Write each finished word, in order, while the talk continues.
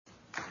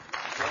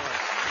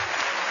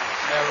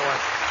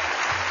everyone.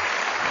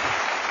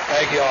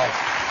 Thank you all.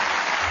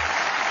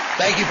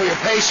 Thank you for your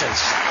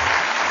patience.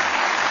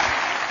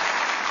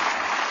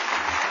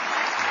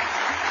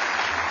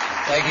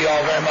 Thank you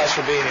all very much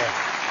for being here.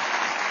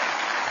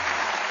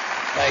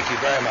 Thank you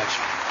very much.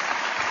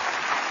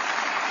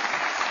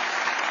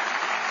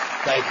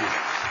 Thank you.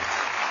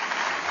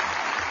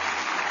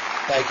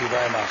 Thank you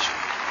very much.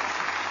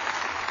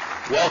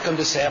 Welcome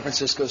to San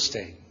Francisco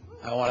State.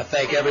 I want to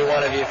thank every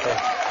one of you for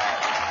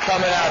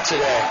coming out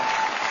today.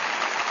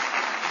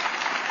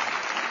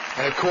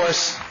 And of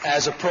course,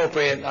 as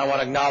appropriate, I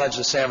want to acknowledge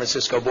the San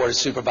Francisco Board of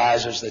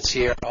Supervisors that's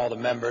here, all the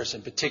members.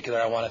 In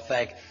particular, I want to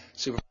thank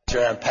Supervisor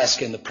Aaron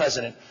Peskin, the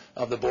President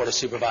of the Board of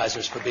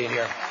Supervisors, for being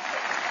here.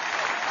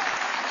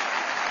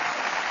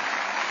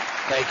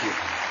 Thank you.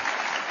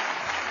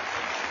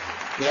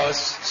 You know,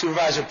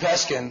 Supervisor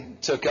Peskin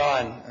took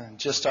on,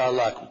 just our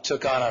luck,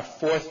 took on our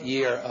fourth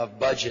year of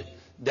budget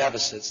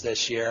deficits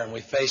this year, and we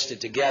faced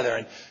it together.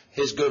 And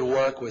his good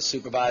work with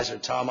Supervisor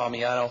Tom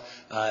Amiano,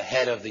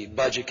 head of the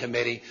Budget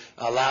Committee,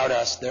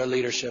 their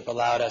leadership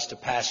allowed us to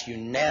pass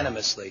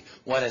unanimously,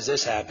 when has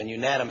this happened,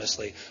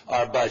 unanimously,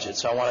 our budget.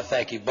 So I want to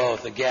thank you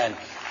both again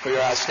for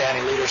your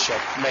outstanding leadership,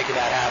 making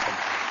that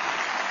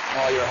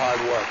happen, all your hard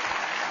work.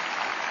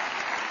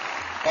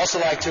 I'd also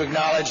like to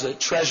acknowledge the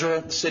Treasurer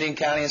of the City and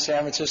County of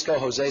San Francisco,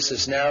 Jose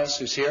Cisneros,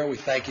 who's here. We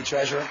thank you,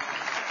 Treasurer.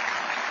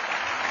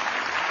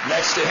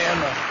 Next to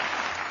him,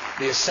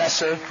 the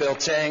Assessor, Phil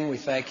Ting. We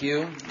thank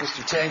you,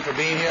 Mr. Ting, for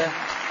being here.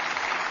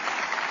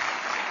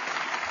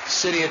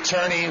 City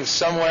Attorney, who's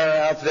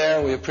somewhere out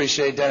there. We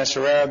appreciate Dennis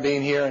Herrera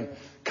being here. And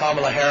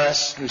Kamala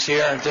Harris, who's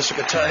here, and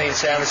District Attorney in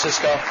San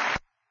Francisco.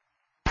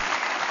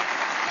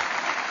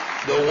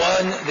 The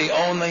one, the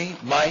only,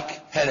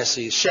 Mike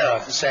Hennessy,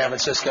 Sheriff of San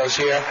Francisco, is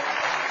here.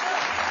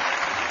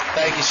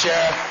 Thank you,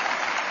 Sheriff.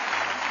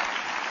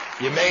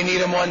 You may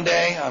need him one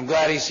day. I'm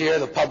glad he's here.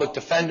 The Public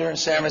Defender in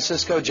San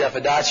Francisco, Jeff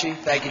Adachi.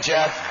 Thank you,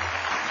 Jeff.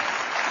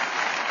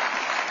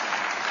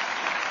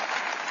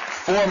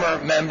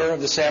 Former member of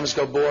the San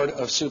Francisco Board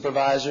of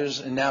Supervisors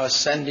and now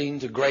ascending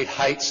to great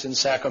heights in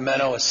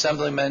Sacramento,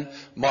 Assemblyman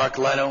Mark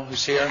Leno,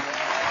 who's here.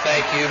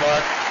 Thank you,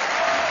 Mark,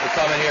 for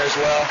coming here as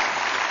well.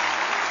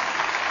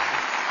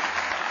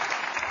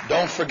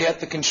 Don't forget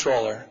the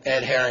Controller,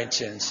 Ed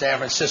Harrington, San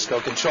Francisco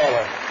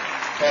Controller,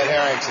 Ed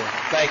Harrington.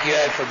 Thank you,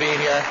 Ed, for being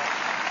here.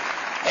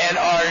 And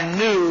our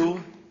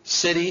new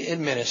City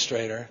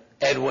Administrator,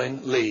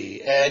 Edwin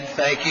Lee. Ed,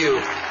 thank you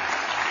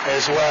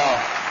as well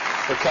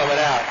for coming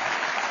out.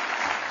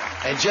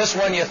 And just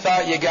when you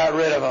thought you got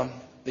rid of him,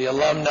 the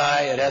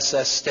alumni at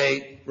SS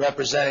State,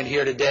 represented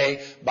here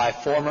today by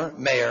former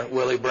Mayor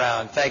Willie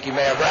Brown. Thank you,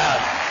 Mayor Brown,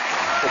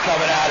 for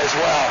coming out as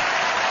well.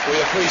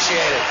 We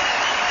appreciate it.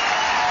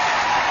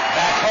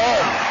 Back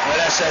home at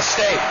SS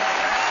State.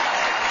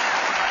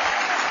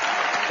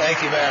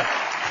 Thank you, Mayor.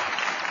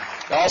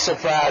 Also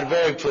proud,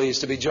 very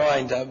pleased to be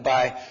joined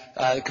by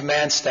the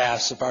command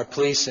staffs of our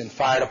police and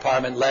fire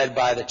department, led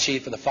by the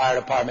chief of the fire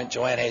department,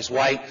 Joanne Hayes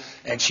White,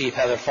 and Chief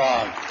Heather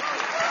Fong.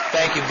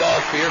 Thank you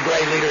both for your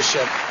great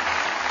leadership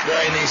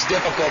during these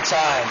difficult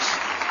times.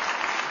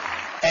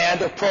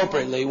 And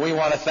appropriately, we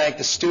want to thank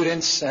the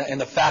students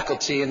and the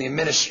faculty and the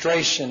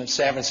administration of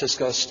San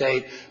Francisco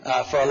State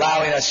for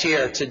allowing us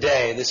here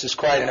today. This is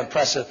quite an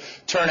impressive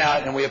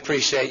turnout, and we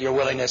appreciate your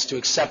willingness to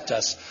accept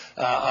us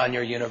on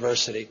your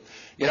university.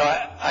 You know,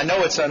 I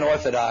know it's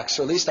unorthodox,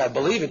 or at least I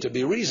believe it to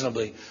be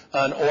reasonably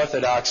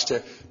unorthodox,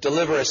 to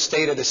deliver a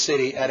State of the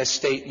City at a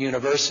state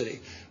university.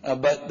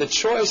 But the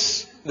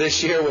choice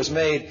this year was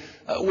made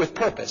with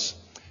purpose.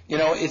 You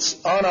know,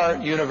 it's on our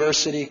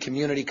university,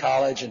 community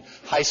college, and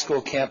high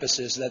school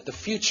campuses that the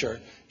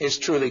future is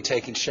truly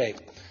taking shape.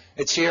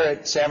 It's here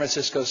at San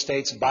Francisco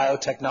State's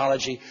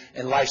Biotechnology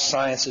and Life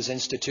Sciences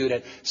Institute,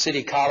 at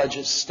City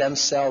College's Stem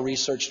Cell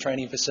Research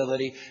Training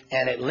Facility,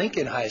 and at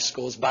Lincoln High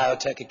School's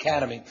Biotech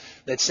Academy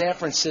that San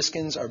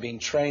Franciscans are being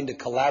trained to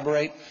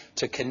collaborate,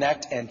 to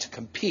connect, and to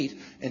compete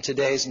in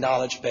today's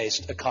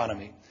knowledge-based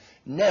economy.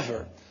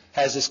 Never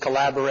has this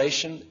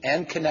collaboration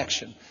and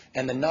connection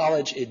and the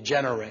knowledge it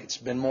generates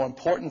been more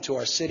important to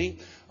our city,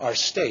 our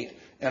state,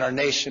 and our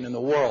nation and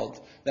the world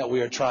that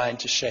we are trying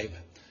to shape.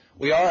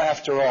 We are,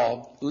 after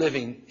all,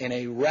 living in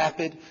a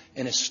rapid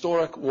and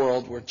historic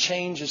world where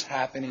change is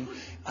happening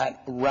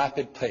at a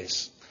rapid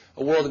pace,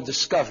 a world of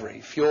discovery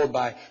fueled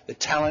by the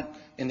talent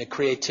and the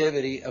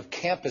creativity of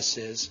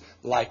campuses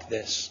like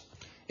this.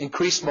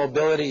 Increased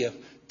mobility of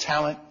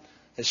talent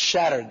has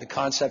shattered the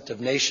concept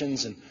of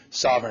nations and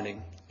sovereignty.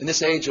 In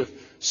this age of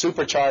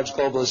supercharged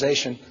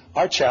globalization,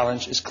 our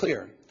challenge is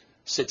clear.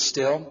 Sit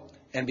still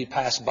and be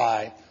passed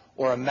by,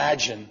 or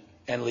imagine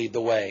and lead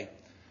the way.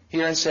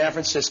 Here in San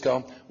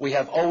Francisco, we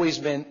have always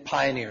been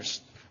pioneers.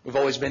 We've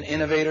always been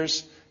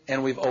innovators,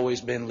 and we've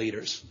always been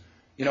leaders.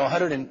 You know,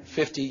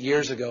 150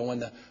 years ago, when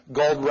the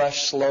gold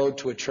rush slowed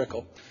to a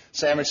trickle,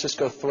 San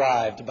Francisco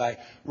thrived by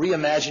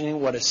reimagining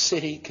what a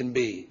city can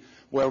be,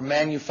 where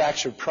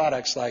manufactured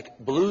products like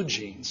blue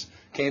jeans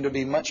came to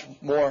be much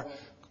more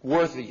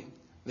worthy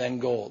than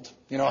gold.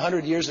 You know,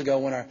 100 years ago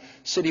when our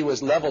city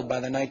was leveled by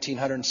the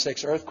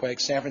 1906 earthquake,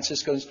 San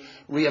Francisco's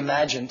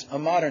reimagined a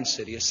modern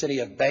city, a city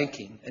of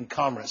banking and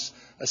commerce,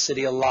 a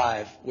city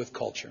alive with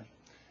culture.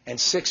 And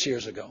 6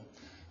 years ago,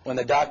 when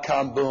the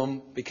dot-com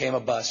boom became a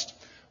bust,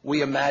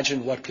 we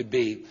imagined what could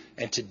be,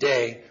 and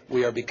today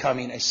we are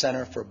becoming a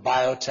center for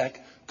biotech,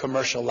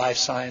 commercial life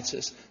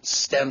sciences,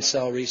 stem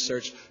cell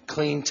research,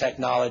 clean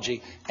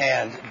technology,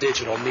 and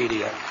digital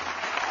media.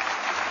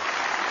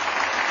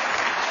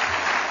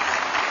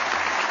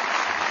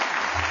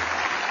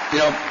 You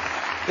know,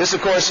 this,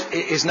 of course,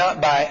 is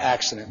not by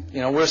accident.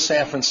 You know, we're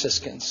San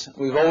Franciscans.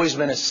 We've always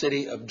been a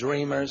city of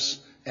dreamers,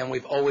 and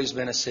we've always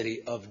been a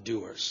city of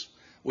doers.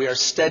 We are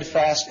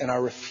steadfast in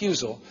our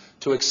refusal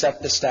to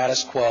accept the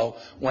status quo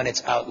when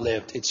it's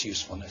outlived its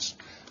usefulness.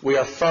 We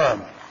are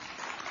firm.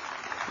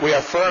 We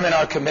are firm in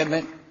our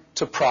commitment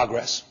to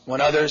progress.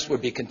 When others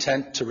would be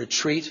content to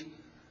retreat,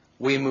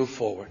 we move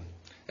forward.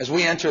 As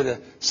we enter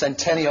the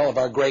centennial of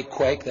our great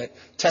quake that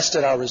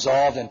tested our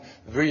resolve and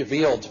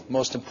revealed,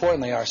 most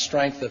importantly, our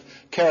strength of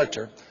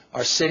character,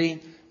 our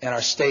city and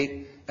our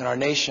state and our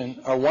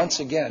nation are once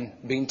again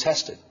being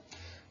tested.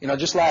 You know,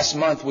 just last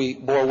month we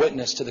bore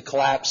witness to the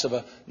collapse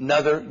of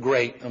another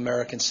great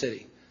American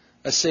city,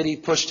 a city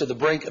pushed to the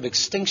brink of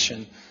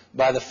extinction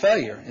by the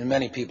failure, in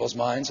many people's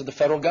minds, of the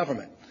federal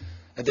government.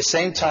 At the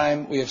same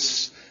time, we have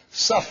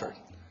suffered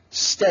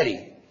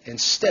steady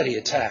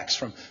attacks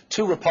from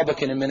two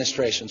Republican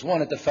administrations,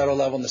 one at the federal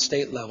level and the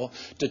state level,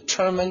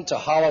 determined to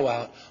hollow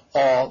out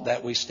all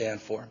that we stand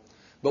for.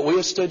 But we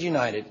have stood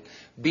united,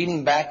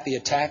 beating back the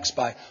attacks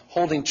by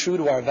holding true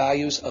to our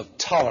values of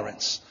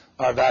tolerance,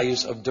 our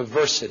values of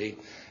diversity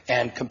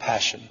and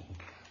compassion.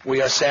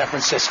 We are San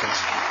Franciscans.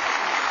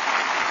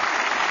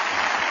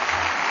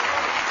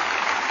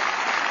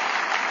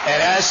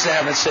 And as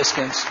San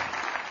Franciscans,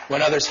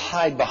 when others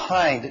hide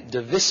behind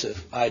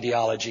divisive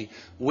ideology,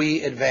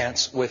 we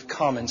advance with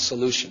common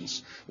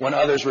solutions. When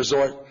others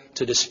resort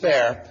to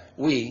despair,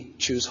 we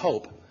choose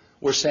hope.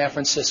 We're San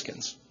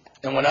Franciscans.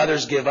 And when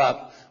others give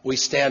up, we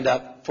stand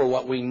up for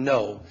what we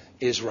know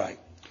is right.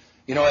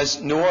 You know,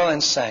 as New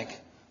Orleans sank,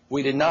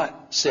 we did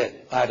not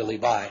sit idly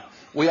by.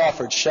 We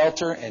offered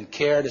shelter and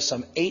care to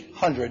some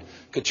 800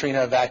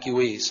 Katrina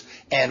evacuees,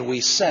 and we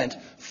sent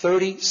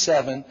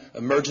 37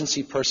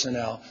 emergency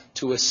personnel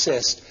to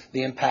assist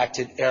the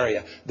impacted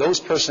area. Those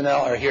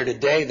personnel are here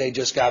today. They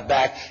just got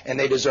back, and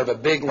they deserve a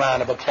big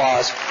round of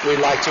applause. We'd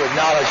like to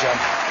acknowledge them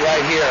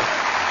right here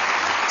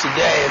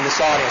today in this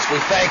audience. We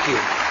thank you.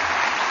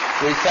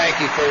 We thank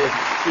you for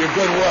your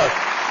good work,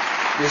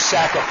 your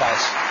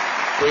sacrifice.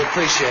 We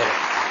appreciate it.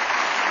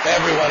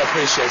 Everyone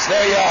appreciates.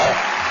 There you are.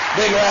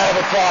 Big round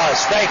of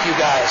applause. Thank you,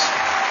 guys.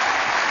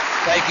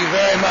 Thank you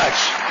very much.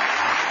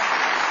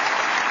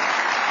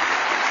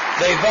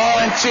 They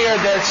volunteered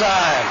their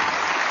time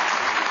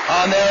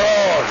on their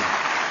own.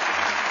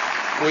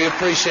 We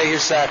appreciate your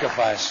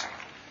sacrifice.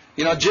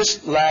 You know,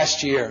 just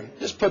last year,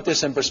 just put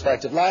this in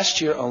perspective,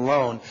 last year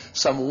alone,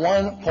 some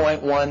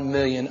 1.1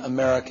 million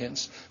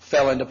Americans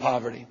fell into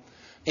poverty.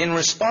 In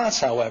response,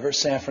 however,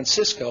 San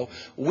Francisco,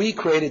 we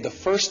created the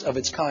first of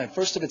its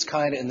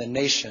kind in the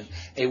nation,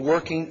 a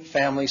working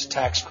families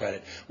tax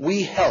credit.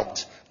 We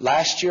helped,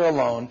 last year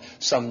alone,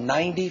 some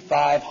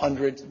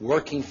 9,500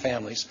 working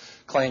families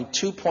claim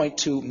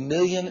 $2.2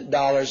 million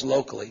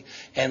locally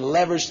and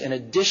leveraged an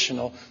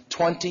additional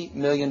 $20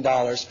 million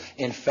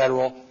in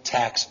federal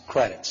tax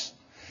credits.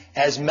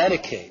 As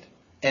Medicaid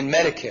and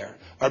Medicare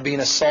are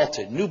being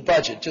assaulted, new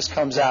budget just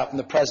comes out from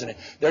the president.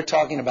 They're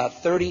talking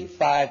about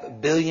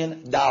 $35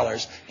 billion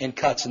in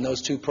cuts in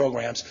those two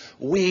programs.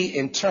 We,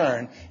 in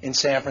turn, in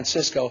San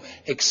Francisco,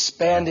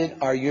 expanded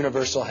our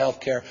universal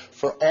health care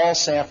for all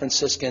San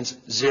Franciscans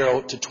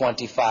 0 to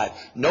 25.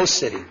 No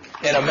city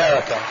in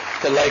America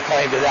can lay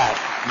claim to that.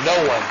 No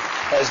one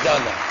has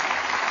done that.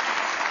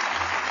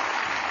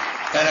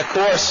 And of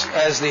course,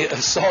 as the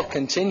assault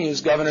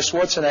continues, Governor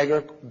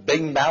Schwarzenegger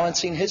been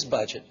balancing his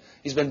budget.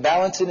 He's been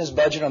balancing his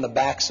budget on the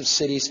backs of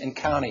cities and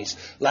counties.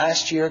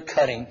 Last year,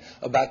 cutting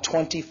about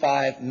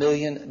 $25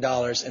 million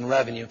in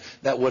revenue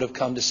that would have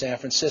come to San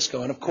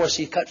Francisco. And of course,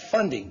 he cut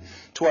funding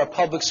to our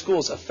public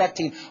schools,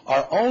 affecting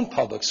our own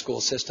public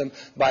school system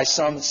by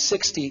some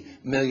 $60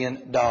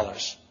 million.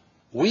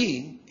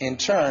 We, in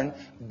turn,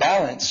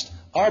 balanced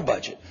our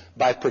budget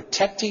by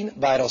protecting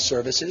vital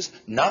services,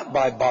 not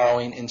by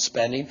borrowing and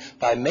spending,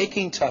 by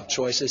making tough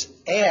choices,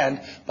 and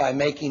by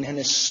making an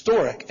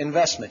historic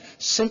investment.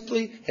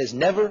 Simply has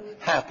never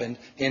happened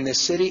in this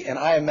city, and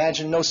I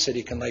imagine no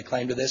city can lay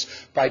claim to this,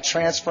 by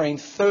transferring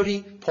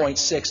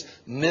 $30.6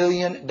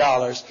 million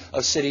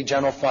of city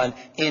general fund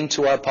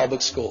into our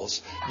public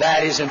schools.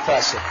 That is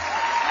impressive.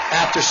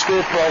 After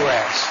school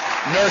programs,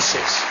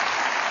 nurses,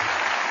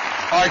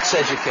 arts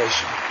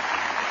education.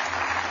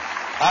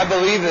 I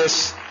believe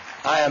this.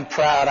 I am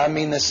proud. I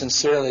mean this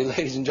sincerely,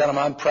 ladies and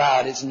gentlemen. I'm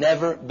proud. It's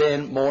never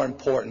been more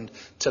important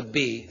to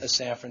be a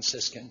San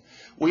Franciscan.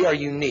 We are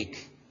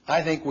unique.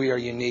 I think we are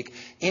unique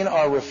in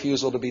our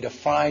refusal to be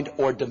defined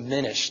or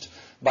diminished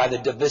by the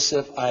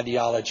divisive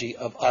ideology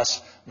of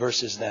us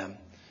versus them.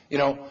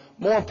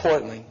 More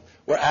importantly,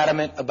 we're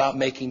adamant about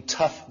making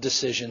tough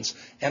decisions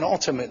and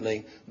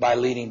ultimately by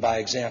leading by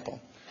example.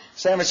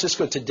 San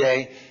Francisco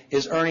today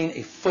is earning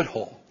a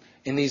foothold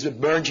in these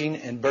emerging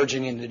and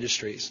burgeoning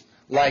industries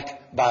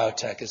like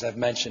biotech, as I've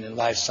mentioned, in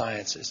life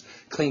sciences,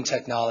 clean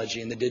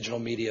technology, in the digital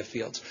media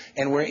fields.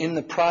 And we're in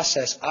the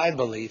process, I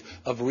believe,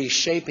 of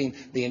reshaping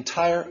the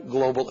entire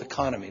global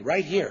economy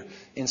right here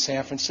in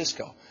San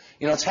Francisco.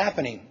 It's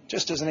happening,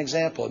 just as an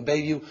example, in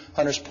Bayview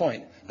Hunters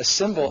Point, a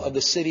symbol of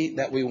the city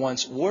that we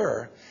once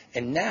were,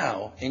 and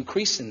now,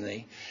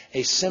 increasingly,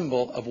 a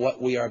symbol of what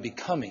we are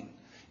becoming.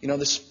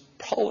 This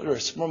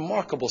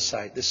remarkable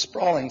site, this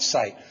sprawling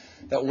site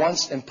that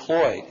once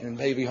employed in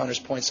Bayview Hunters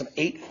Point some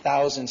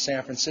 8,000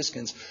 San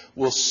Franciscans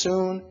will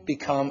soon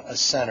become a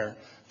center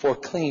for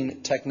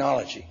clean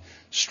technology.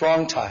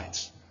 Strong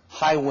tides,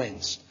 high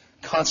winds,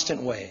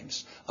 constant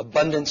waves,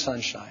 abundant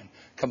sunshine,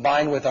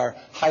 combined with our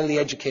highly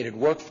educated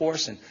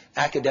workforce and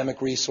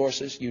academic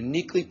resources,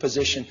 uniquely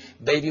position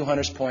Bayview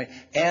Hunters Point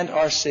and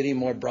our city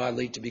more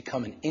broadly to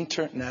become an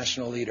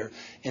international leader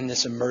in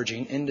this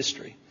emerging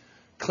industry.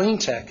 Clean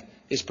tech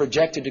is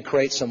projected to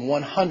create some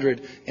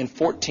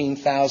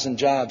 114,000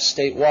 jobs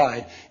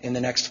statewide in the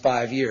next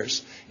 5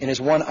 years and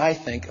is one, I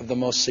think, of the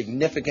most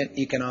significant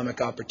economic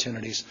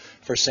opportunities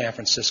for San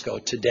Francisco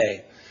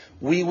today.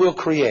 We will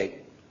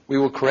create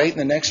in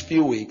the next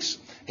few weeks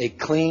a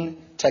Clean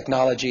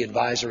Technology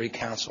Advisory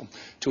Council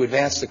to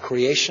advance the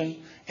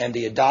creation and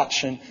the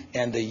adoption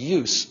and the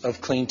use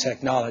of clean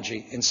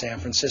technology in San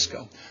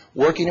Francisco.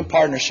 Working in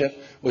partnership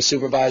with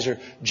Supervisor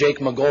Jake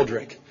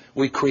McGoldrick,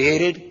 we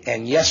created,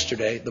 and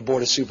yesterday the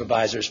Board of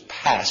Supervisors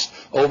passed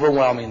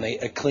overwhelmingly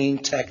a clean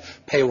tech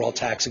payroll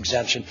tax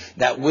exemption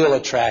that will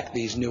attract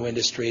these new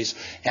industries,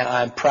 and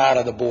I'm proud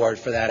of the Board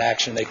for that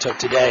action they took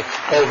today,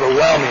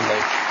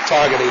 overwhelmingly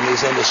targeting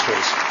these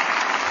industries.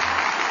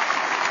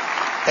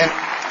 And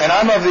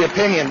I'm of the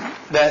opinion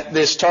that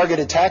this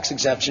targeted tax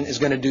exemption is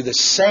going to do the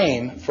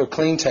same for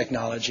clean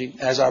technology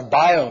as our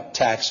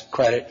bio-tax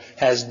credit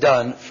has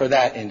done for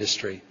that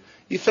industry.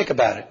 You think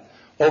about it.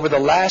 Over the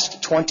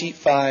last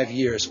 25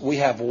 years, we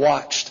have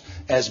watched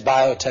as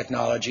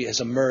biotechnology has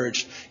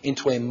emerged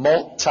into a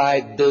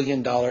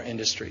multi-billion-dollar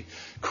industry,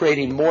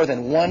 creating more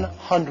than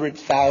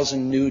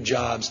 100,000 new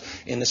jobs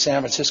in the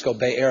San Francisco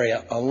Bay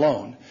Area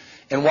alone.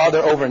 And while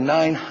there are over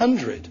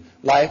 900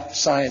 life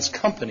science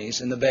companies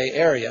in the Bay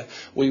Area,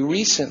 we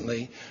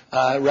recently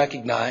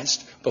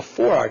recognized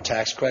before our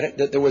tax credit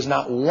that there was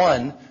not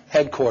one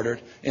headquartered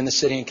in the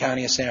city and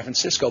county of San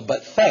Francisco.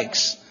 But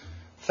thanks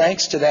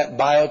to that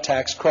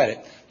bio-tax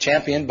credit,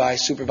 championed by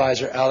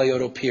Supervisor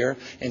Alioto Pierre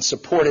and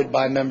supported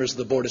by members of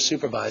the Board of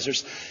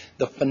Supervisors,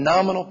 the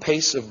phenomenal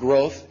pace of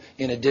growth,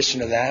 in addition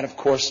to that, of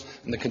course,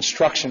 in the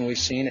construction we've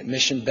seen at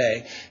Mission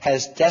Bay,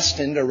 has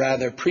destined, or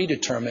rather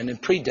predetermined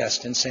and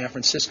predestined, San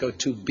Francisco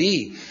to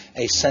be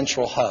a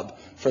central hub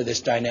for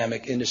this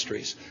dynamic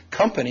industries.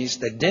 Companies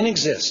that didn't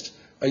exist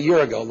a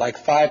year ago, like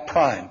 5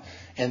 Prime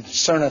and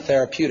Cerna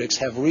Therapeutics,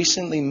 have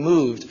recently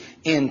moved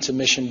into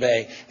Mission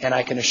Bay, and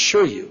I can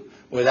assure you,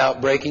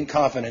 without breaking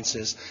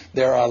confidences,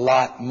 there are a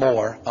lot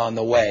more on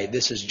the way.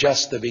 This is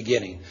just the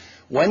beginning.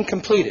 When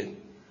completed,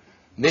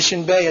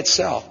 Mission Bay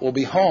itself will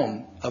be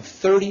home of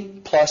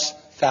 30-plus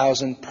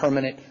thousand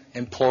permanent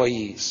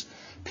employees,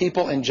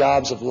 people in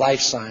jobs of life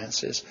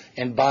sciences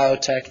and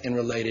biotech and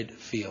related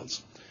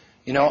fields.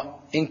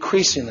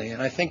 Increasingly,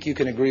 and I think you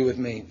can agree with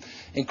me,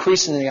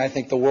 increasingly I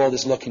think the world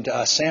is looking to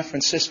us, San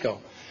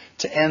Francisco,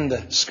 to end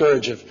the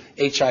scourge of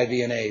HIV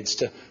and AIDS,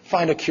 to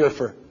find a cure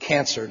for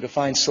cancer, to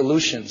find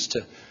solutions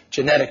to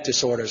genetic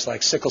disorders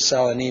like sickle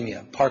cell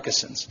anemia,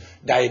 Parkinson's,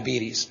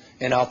 diabetes,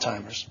 and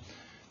Alzheimer's.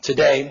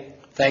 Today,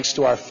 thanks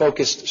to our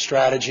focused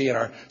strategy and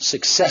our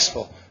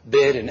successful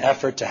bid and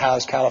effort to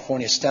house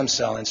California Stem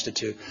Cell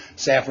Institute,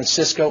 San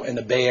Francisco and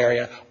the Bay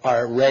Area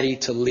are ready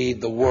to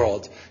lead the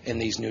world in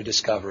these new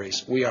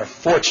discoveries. We are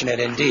fortunate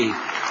indeed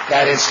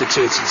that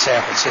institute's in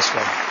San Francisco.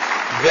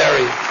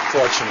 Very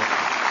fortunate.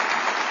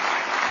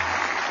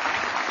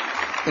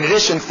 In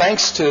addition,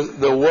 thanks to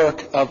the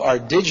work of our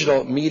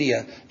Digital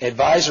Media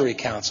Advisory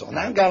Council, and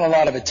that got a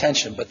lot of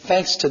attention, but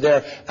thanks to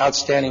their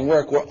outstanding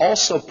work, we're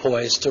also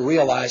poised to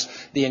realize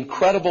the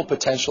incredible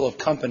potential of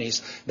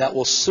companies that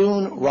will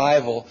soon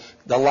rival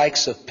the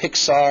likes of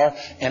Pixar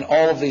and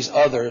all of these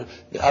other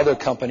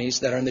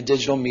companies that are in the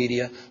digital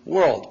media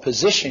world,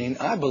 positioning,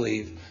 I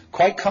believe,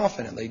 quite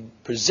confidently,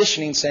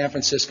 positioning San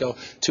Francisco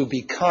to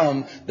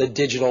become the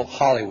digital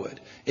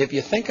Hollywood. If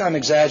you think I'm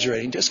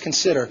exaggerating, just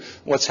consider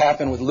what's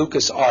happened with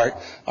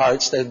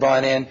LucasArts. They've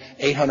brought in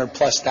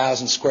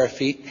 800,000+ square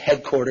feet,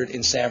 headquartered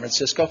in San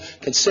Francisco.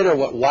 Consider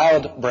what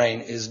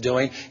WildBrain is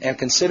doing, and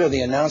consider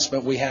the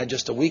announcement we had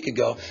just a week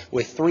ago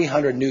with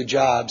 300 new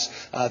jobs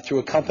through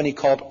a company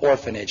called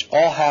Orphanage,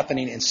 all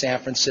happening in San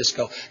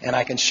Francisco. And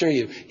I can assure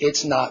you,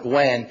 it's not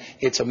when,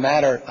 it's a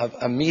matter of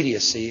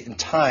immediacy and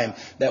time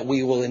that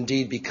we will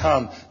indeed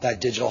become that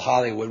digital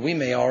Hollywood. We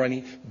may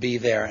already be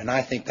there, and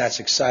I think that's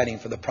exciting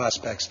for the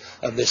prospects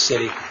of this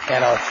city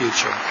and our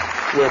future.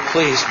 We're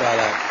pleased by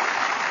that.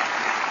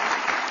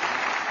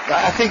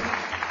 I think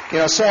You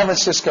know, San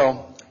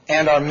Francisco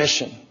and our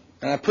mission,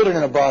 and I put it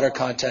in a broader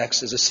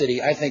context as a city,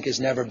 I think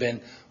has never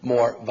been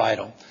more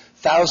vital.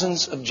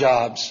 Thousands of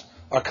jobs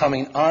are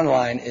coming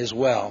online as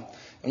well,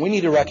 and we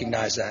need to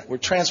recognize that. We're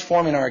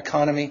transforming our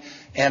economy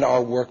and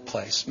our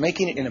workplace,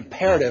 making it an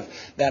imperative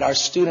that our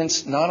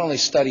students not only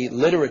study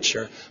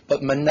literature,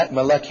 but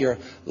molecular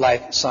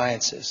life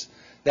sciences,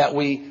 that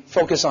we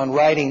focus on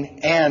writing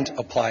and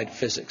applied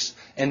physics,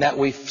 and that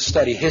we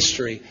study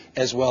history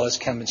as well as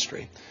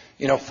chemistry.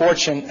 You know,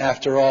 fortune,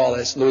 after all,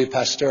 as Louis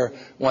Pasteur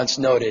once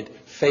noted,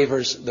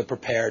 favors the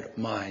prepared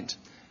mind.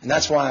 And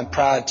that's why I'm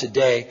proud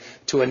today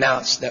to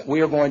announce that we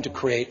are going to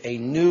create a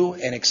new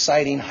and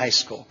exciting high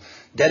school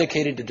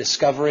dedicated to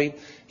discovery,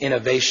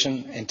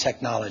 innovation, and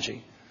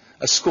technology.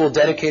 A school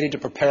dedicated to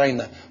preparing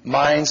the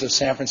minds of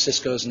San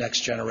Francisco's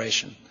next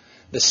generation.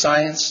 The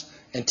Science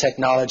and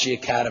Technology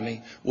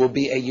Academy will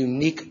be a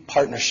unique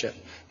partnership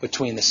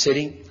between the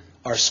city,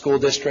 our school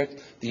district,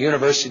 the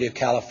University of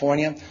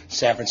California,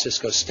 San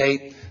Francisco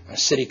State,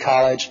 City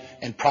College,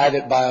 and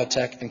private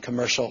biotech and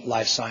commercial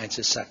life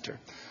sciences sector.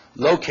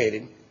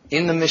 Located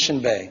in the Mission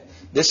Bay,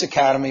 this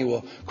academy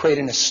will create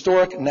an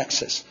historic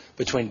nexus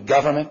between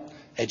government,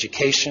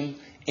 education,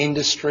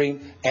 industry,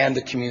 and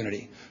the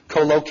community,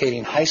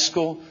 co-locating high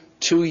school,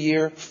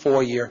 2-year,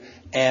 4-year,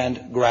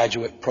 and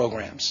graduate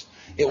programs.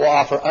 It will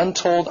offer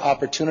untold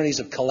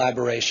opportunities of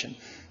collaboration,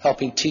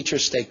 helping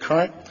teachers stay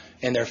current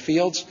in their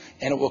fields,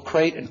 and it will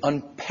create an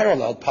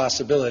unparalleled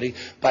possibility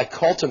by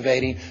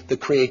cultivating the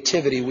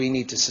creativity we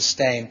need to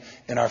sustain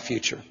in our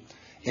future.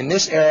 In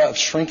this era of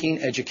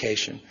shrinking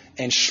education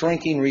and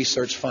shrinking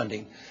research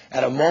funding,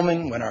 at a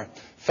moment when our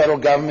federal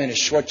government is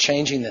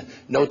shortchanging the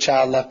No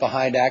Child Left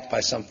Behind Act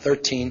by some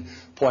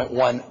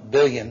 $13.1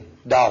 billion,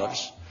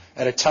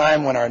 at a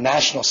time when our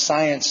National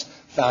Science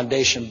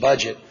Foundation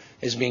budget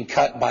is being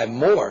cut by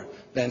more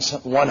than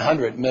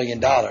 $100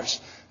 million,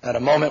 at a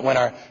moment when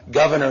our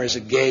governor is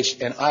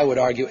engaged in, I would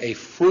argue, a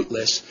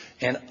fruitless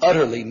and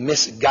utterly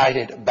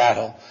misguided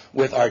battle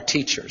with our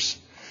teachers.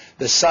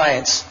 The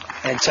Science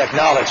and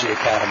Technology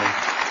Academy.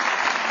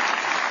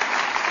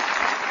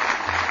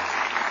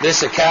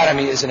 This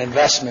academy is an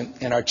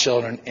investment in our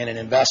children and an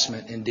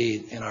investment,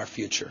 indeed, in our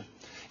future.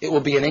 It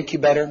will be an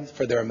incubator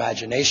for their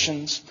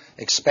imaginations,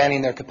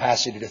 expanding their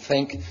capacity to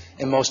think,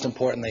 and most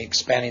importantly,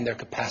 expanding their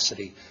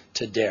capacity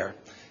to dare.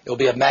 It will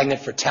be a magnet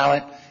for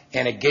talent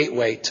and a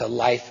gateway to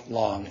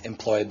lifelong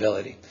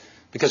employability.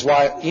 Because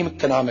while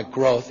economic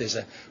growth is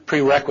a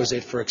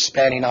prerequisite for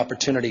expanding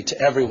opportunity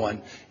to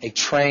everyone, a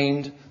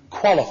trained,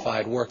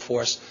 qualified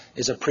workforce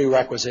is a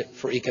prerequisite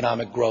for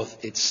economic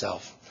growth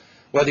itself.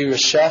 Whether you're a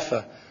chef,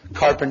 a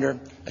carpenter,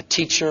 a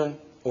teacher,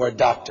 or a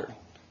doctor,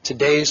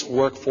 today's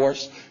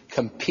workforce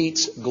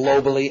competes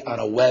globally on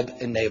a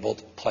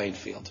web-enabled playing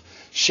field,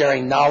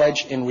 sharing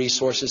knowledge and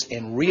resources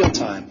in real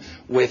time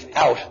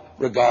without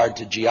regard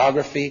to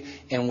geography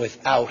and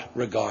without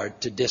regard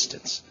to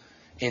distance.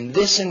 In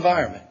this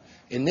environment,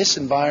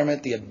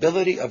 the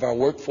ability of our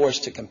workforce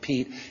to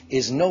compete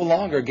is no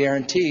longer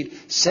guaranteed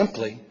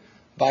simply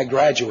by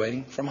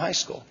graduating from high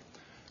school.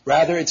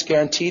 Rather, it's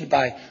guaranteed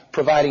by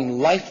providing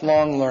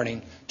lifelong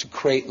learning to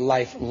create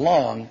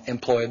lifelong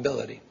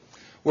employability.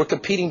 We're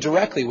competing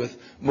directly with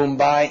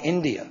Mumbai,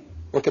 India.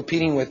 We're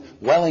competing with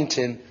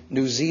Wellington,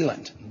 New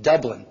Zealand,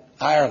 Dublin,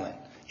 Ireland.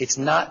 It's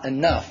not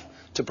enough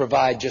to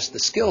provide just the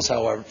skills,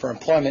 however, for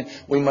employment.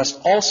 We must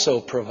also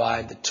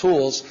provide the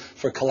tools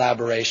for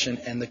collaboration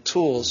and the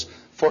tools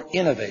for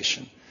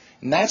innovation.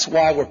 And that's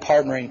why we're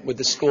partnering with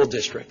the school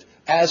district,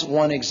 as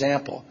one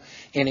example,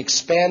 in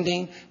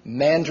expanding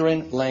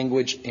Mandarin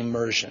language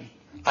immersion.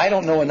 I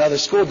don't know another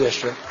school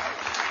district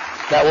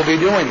that will be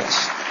doing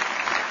this.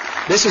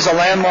 This is a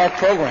landmark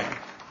program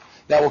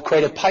that will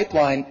create a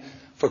pipeline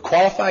for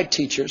qualified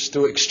teachers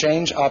through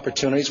exchange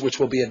opportunities, which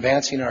will be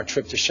advancing in our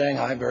trip to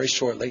Shanghai very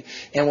shortly,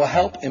 and will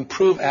help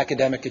improve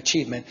academic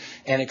achievement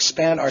and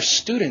expand our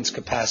students'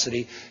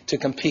 capacity to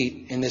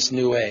compete in this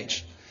new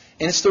age.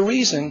 And it's the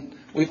reason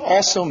we've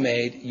also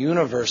made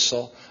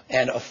universal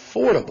and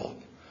affordable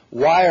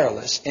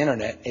wireless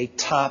internet a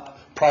top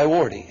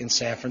priority in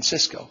San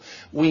Francisco.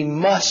 We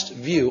must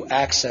view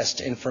access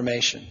to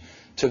information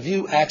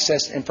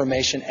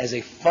as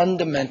a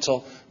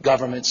fundamental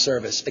government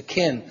service,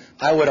 akin,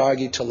 I would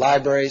argue, to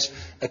libraries,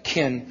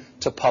 akin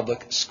to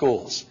public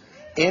schools.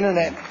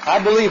 Internet, I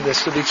believe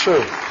this to be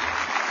true.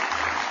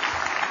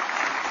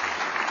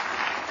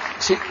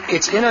 See,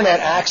 it's internet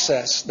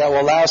access that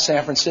will allow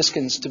San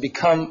Franciscans to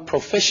become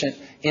proficient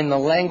in the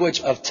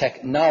language of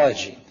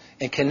technology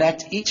and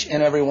connect each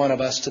and every one of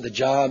us to the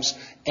jobs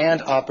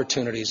and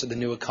opportunities of the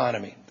new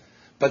economy.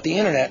 But the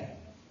internet,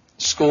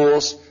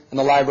 schools, and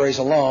the libraries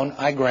alone,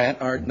 I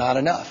grant, are not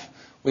enough.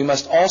 We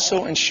must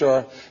also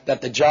ensure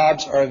that the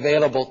jobs are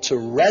available to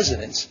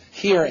residents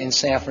here in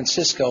San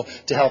Francisco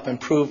to help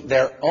improve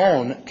their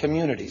own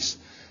communities.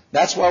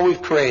 That's why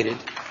we've created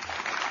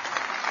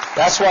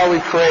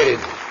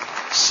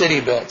City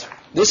Built,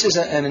 This is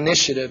an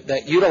initiative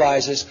that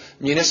utilizes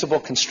municipal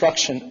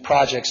construction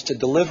projects to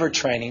deliver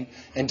training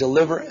and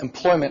deliver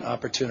employment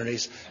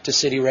opportunities to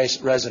city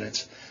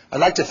residents. I'd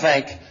like to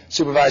thank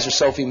Supervisor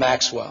Sophie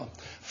Maxwell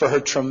for her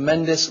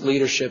tremendous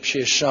leadership she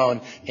has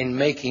shown in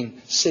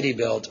making City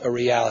Build a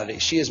reality.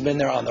 She has been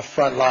there on the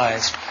front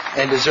lines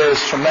and deserves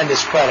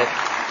tremendous credit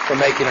for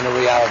making it a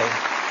reality.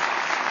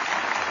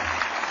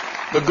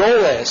 The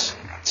goal is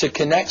to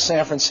connect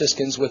San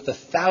Franciscans with the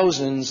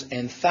thousands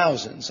and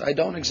thousands, I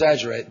don't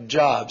exaggerate,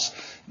 jobs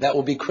that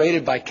will be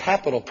created by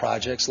capital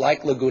projects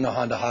like Laguna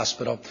Honda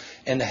Hospital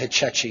and the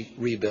Hetchy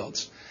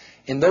rebuilds.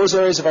 In those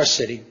areas of our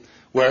city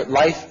where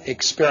life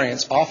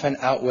experience often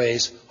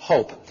outweighs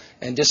hope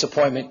and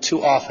disappointment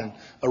too often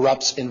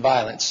erupts in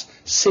violence,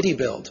 City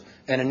Build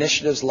and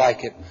initiatives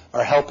like it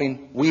are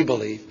helping, we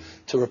believe,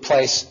 to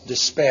replace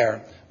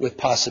despair with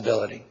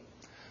possibility.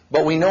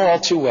 But we know all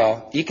too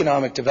well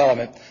economic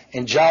development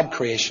and job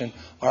creation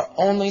are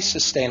only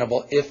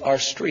sustainable if our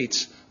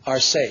streets are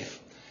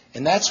safe.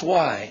 And that's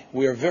why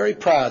we are very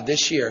proud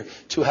this year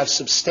to have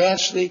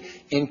substantially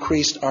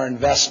increased our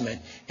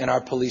investment in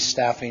our police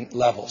staffing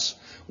levels.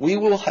 We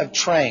will have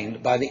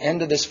trained, by the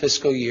end of this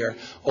fiscal year,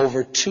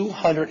 over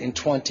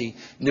 220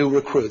 new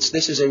recruits.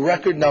 This is a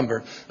record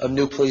number of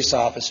new police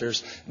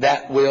officers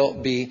that will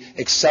be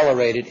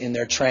accelerated in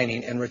their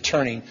training and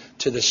returning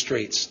to the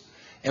streets.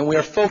 And we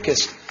are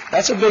focused.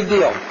 That's a big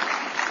deal.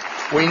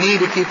 We need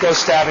to keep those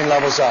staffing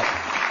levels up.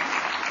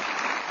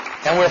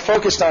 And we're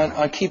focused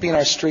on keeping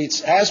our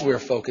streets, as we're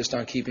focused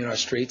on keeping our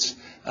streets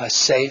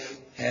safe.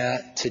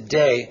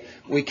 Today,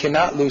 we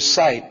cannot lose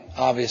sight,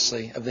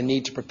 obviously, of the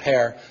need to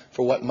prepare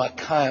for what might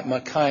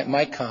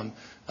come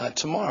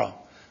tomorrow.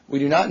 We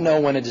do not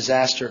know when a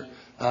disaster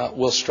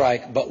will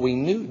strike, but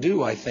we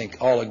do, I think,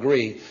 all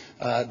agree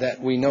that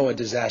we know a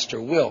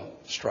disaster will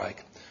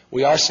strike.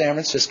 We are San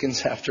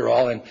Franciscans, after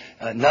all, and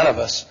none of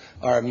us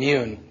are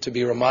immune to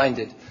be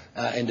reminded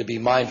and to be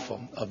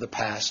mindful of the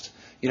past.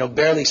 You know,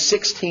 barely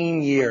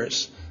 16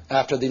 years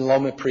after the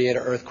Loma Prieta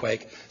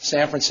earthquake,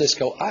 San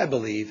Francisco, I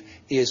believe,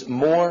 is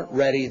more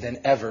ready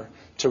than ever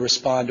to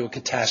respond to a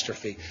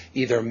catastrophe,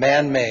 either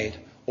man-made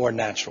or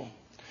natural.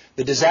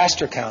 The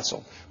Disaster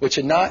Council, which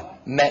had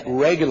not met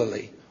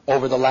regularly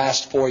over the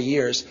last 4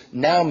 years,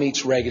 now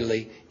meets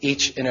regularly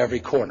each and every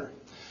corner.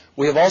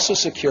 We have also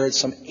secured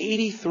some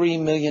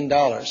 $83 million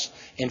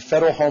in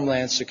federal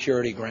Homeland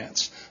Security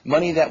grants,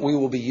 money that we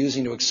will be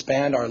using to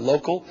expand our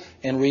local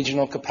and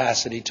regional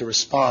capacity to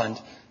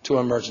respond to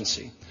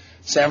emergency.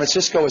 San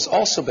Francisco has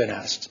also been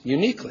asked,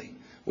 uniquely,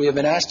 we have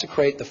been asked to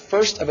create the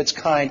first of its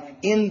kind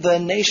in the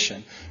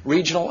nation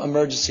regional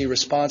emergency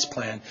response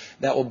plan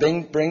that will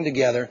bring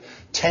together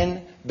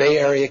 10 Bay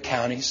Area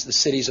counties, the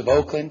cities of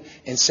Oakland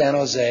and San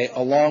Jose,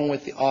 along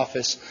with the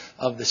Office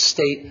of the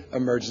State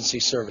Emergency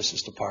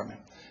Services Department.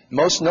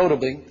 Most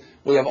notably,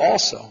 we have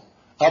also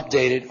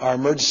updated our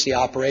emergency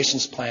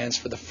operations plans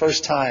for the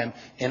first time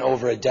in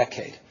over a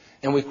decade,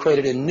 and we've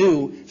created a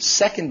new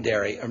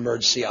secondary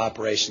emergency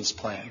operations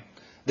plan.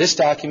 This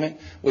document,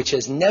 which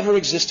has never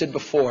existed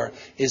before,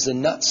 is the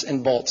nuts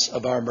and bolts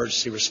of our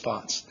emergency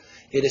response.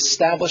 It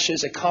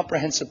establishes a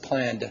comprehensive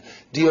plan to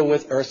deal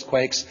with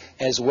earthquakes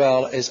as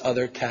well as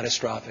other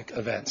catastrophic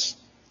events.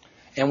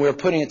 And we're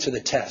putting it to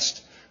the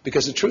test,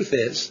 because the truth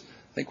is,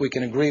 I think we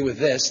can agree with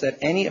this, that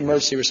any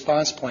emergency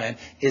response plan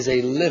is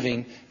a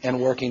living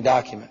and working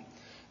document.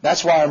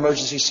 That's why our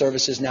emergency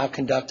services now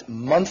conduct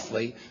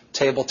monthly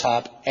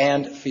tabletop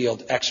and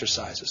field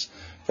exercises.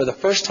 For the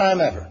first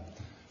time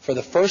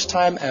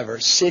ever,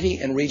 city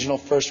and regional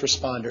first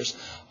responders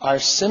are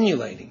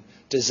simulating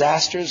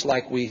disasters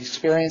like we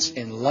experienced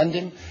in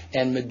London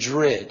and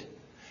Madrid,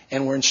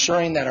 and we're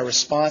ensuring that our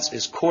response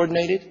is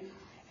coordinated,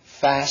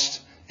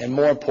 fast, and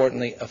more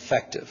importantly,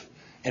 effective.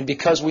 And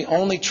because we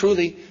only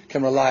truly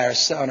can rely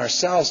on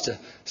ourselves to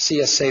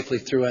see us safely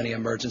through any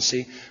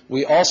emergency,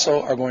 we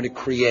also are going to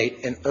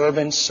create an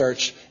urban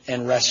search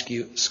and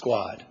rescue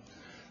squad,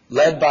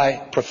 led by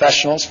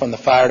professionals from the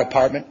Fire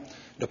Department,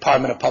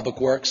 Department of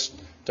Public Works,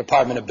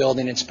 Department of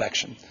Building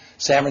Inspection.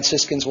 San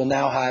Franciscans will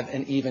now have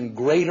an even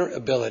greater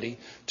ability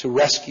to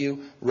rescue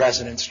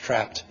residents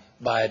trapped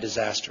by a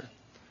disaster.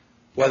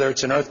 Whether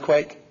it's an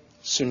earthquake,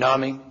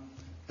 tsunami,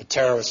 a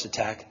terrorist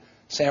attack,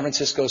 San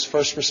Francisco's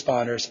first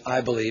responders,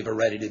 I believe, are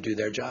ready to do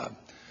their job.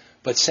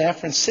 But San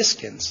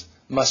Franciscans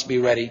must be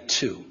ready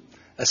too,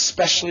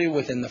 especially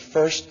within the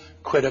first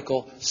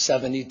critical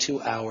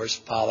 72 hours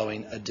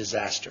following a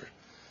disaster.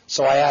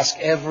 So I ask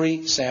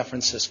every San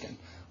Franciscan,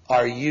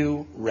 are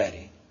you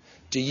ready?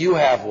 Do you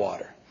have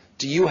water?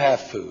 Do you have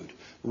food,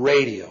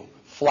 radio,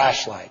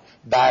 flashlight,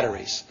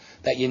 batteries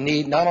that you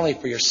need not only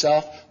for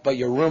yourself, but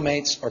your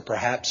roommates or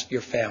perhaps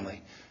your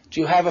family? Do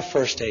you have a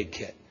first aid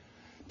kit?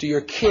 Do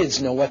your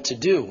kids know what to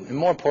do? And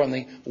more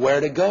importantly,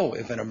 where to go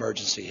if an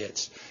emergency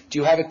hits? Do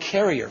you have a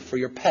carrier for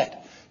your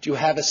pet? Do you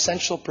have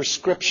essential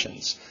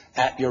prescriptions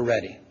at your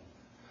ready?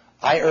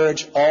 I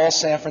urge all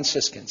San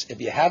Franciscans, if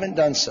you haven't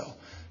done so,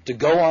 to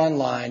go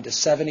online to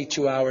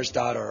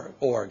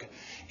 72hours.org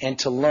and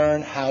to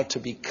learn how to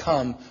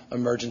become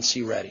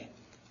emergency ready.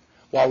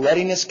 While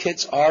readiness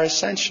kits are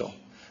essential,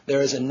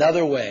 there is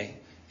another way,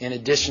 in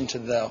addition to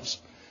those,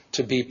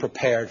 to be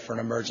prepared for an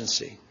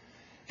emergency,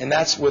 and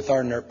that's with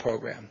our NERT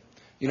program.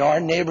 You know,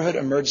 our neighborhood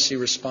emergency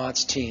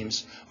response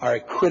teams are a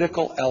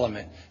critical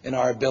element in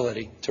our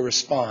ability to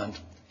respond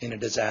in a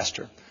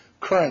disaster.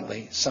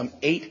 Currently, some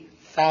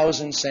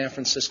 8,000 San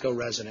Francisco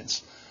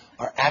residents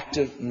are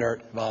active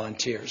NERT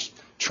volunteers,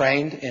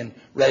 trained and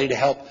ready to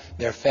help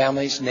their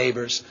families,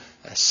 neighbors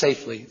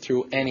safely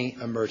through any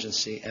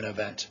emergency and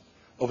event.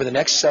 Over the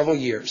next several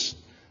years,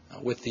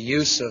 with the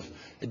use of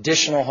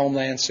additional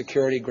Homeland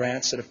Security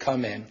grants that have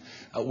come in,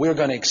 we're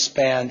going to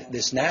expand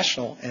this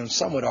national and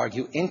some would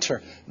argue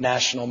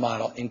international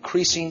model,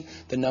 increasing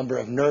the number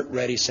of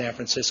NERT-ready San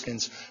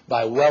Franciscans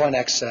by well in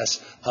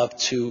excess of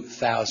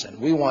 2,000.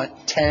 We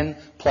want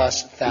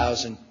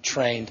 10,000+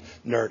 trained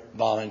NERT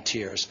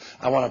volunteers.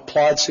 I want to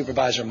applaud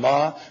Supervisor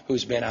Ma,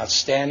 who's been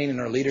outstanding in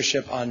her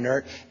leadership on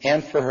NERT,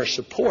 and for her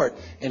support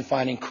in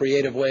finding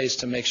creative ways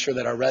to make sure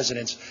that our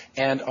residents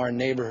and our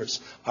neighbors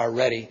are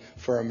ready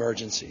for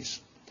emergencies.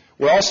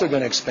 We're also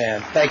going to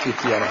expand. Thank you,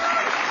 Fiona.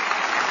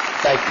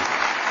 Thank you.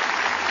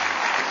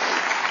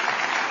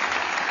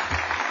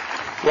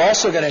 We're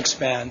also going to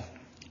expand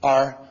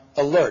our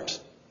alert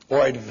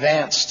or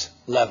advanced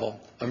level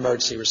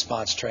emergency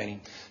response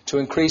training to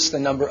increase the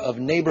number of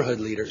neighborhood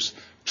leaders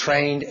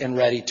trained and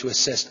ready to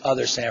assist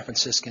other San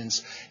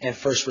Franciscans and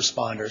first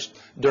responders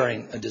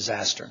during a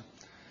disaster.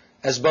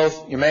 As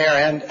both your mayor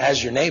and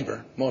as your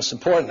neighbor, most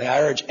importantly,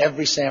 I urge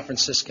every San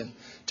Franciscan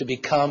to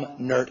become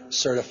NERT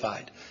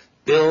certified.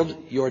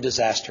 Build your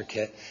disaster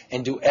kit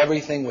and do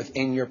everything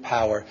within your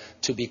power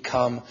to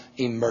become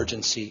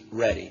emergency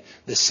ready.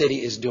 The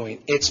city is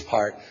doing its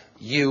part.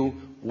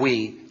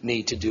 We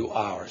need to do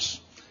ours.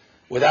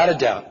 Without a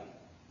doubt,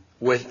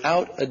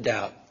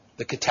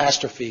 the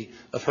catastrophe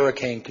of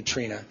Hurricane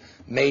Katrina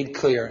made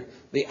clear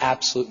the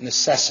absolute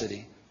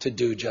necessity to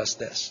do just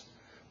this.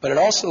 But it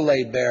also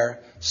laid bare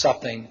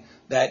something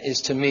that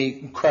is, to me,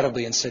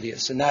 incredibly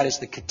insidious, and that is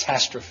the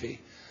catastrophe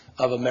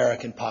of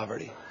American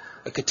poverty.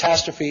 A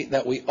catastrophe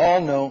that we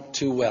all know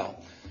too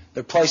well.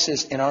 There are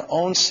places in our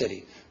own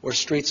city where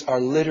streets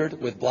are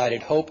littered with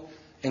blighted hope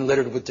and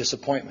littered with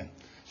disappointment.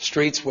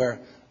 Streets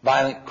where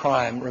violent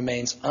crime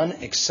remains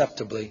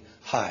unacceptably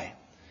high.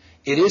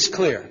 It is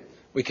clear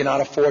we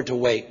cannot afford to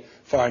wait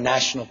for our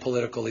national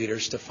political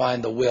leaders to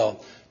find the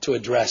will to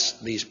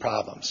address these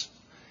problems.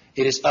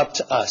 It is up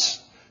to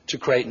us to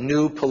create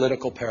new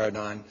political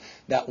paradigm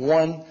that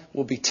one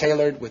will be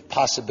tailored with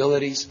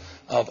possibilities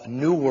of a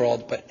new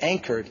world but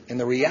anchored in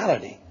the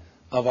reality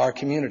of our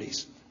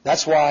communities.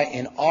 That's why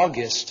in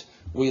August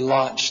we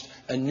launched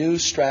a new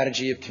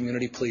strategy of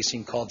community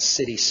policing called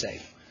City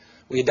Safe.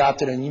 We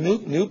adopted a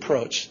new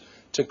approach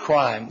to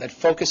crime that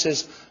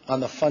focuses on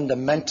the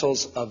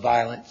fundamentals of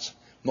violence,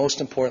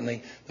 most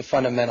importantly the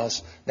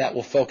fundamentals that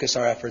will focus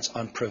our efforts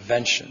on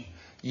prevention,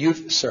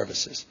 youth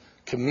services,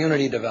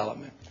 community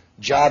development,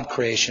 job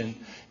creation,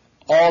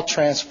 all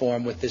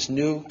transformed with this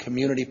new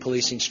community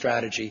policing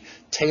strategy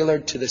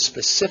tailored to the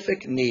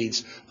specific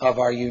needs of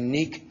our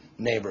unique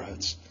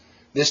neighborhoods.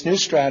 This new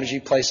strategy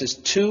places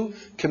 2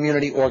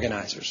 community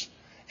organizers,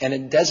 and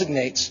it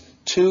designates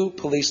 2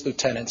 police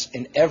lieutenants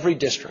in every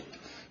district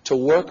to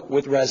work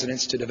with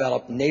residents to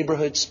develop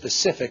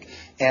neighborhood-specific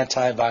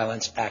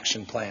anti-violence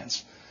action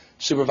plans.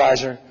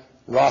 Supervisor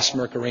Ross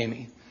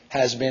Mirkarimi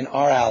has been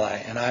our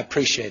ally, and I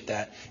appreciate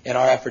that, in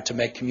our effort to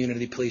make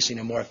community policing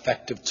a more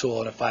effective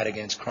tool in a fight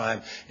against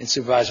crime. And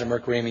Supervisor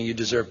Mirkarimi, you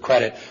deserve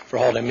credit for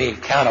holding me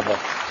accountable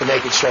to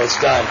making sure it's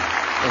done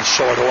in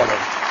short order.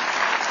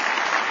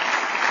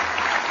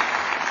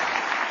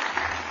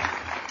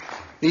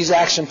 These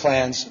action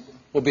plans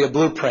will be a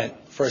blueprint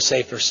for a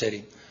safer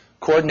city,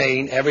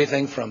 coordinating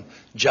everything from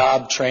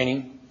job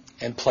training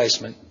and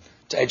placement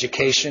to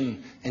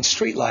education and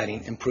street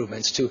lighting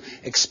improvements to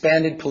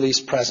expanded police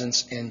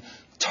presence in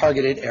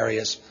targeted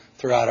areas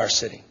throughout our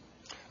city.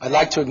 I'd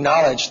like to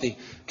acknowledge the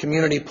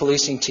community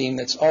policing team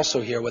that's also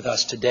here with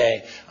us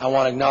today. I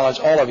want to acknowledge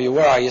all of you.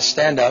 Where are you?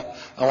 Stand up.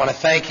 I want to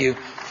thank you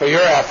for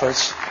your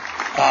efforts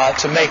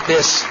to make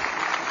this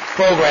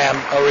program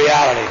a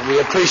reality. We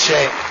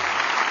appreciate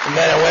the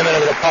men and women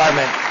of the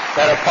department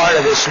that are part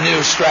of this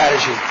new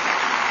strategy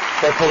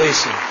for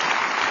policing.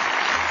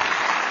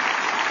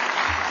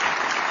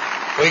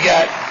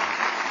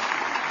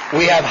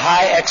 We have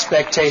high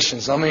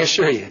expectations, let me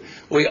assure you.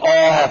 We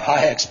all have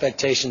high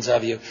expectations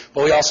of you,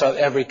 but we also have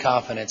every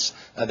confidence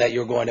that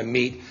you're going to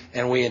meet,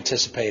 and we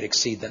anticipate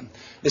exceed them.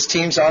 This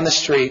team's on the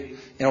street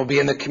and will be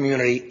in the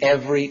community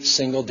every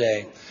single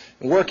day,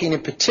 working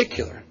in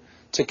particular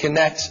to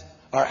connect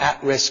our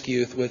at-risk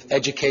youth with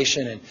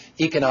education and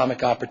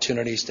economic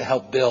opportunities to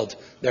help build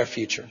their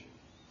future.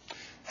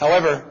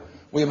 However,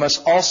 we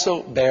must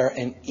also bear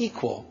an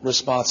equal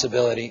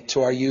responsibility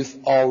to our youth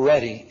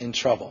already in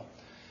trouble.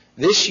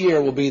 This year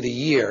will be the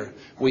year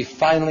we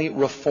finally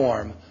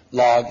reform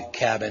Log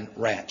Cabin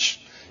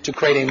Ranch to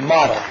create a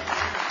model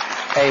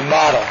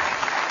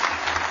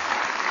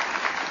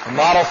A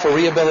model for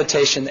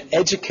rehabilitation that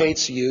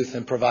educates youth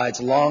and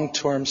provides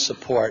long-term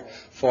support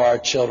for our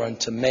children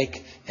to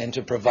make and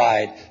to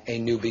provide a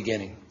new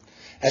beginning.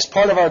 As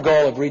part of our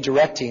goal of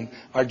redirecting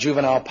our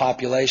juvenile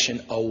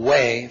population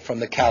away from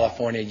the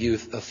California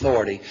Youth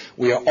Authority,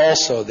 we are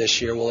also this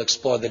year will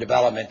explore the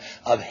development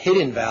of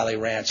Hidden Valley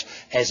Ranch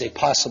as a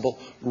possible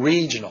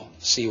regional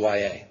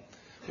CYA.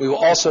 We will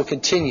also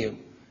continue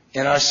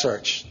in our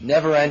search,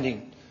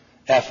 never-ending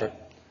effort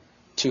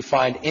to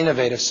find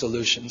innovative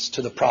solutions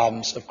to the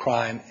problems of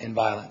crime and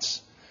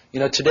violence. You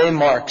know,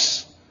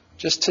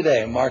 just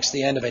today marks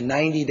the end of a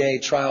 90-day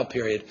trial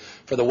period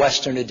for the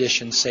Western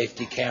Addition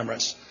safety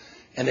cameras.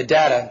 And the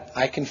data,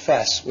 I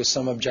confess with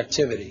some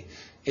objectivity,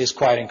 is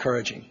quite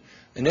encouraging.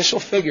 Initial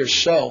figures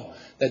show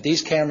that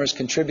these cameras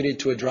contributed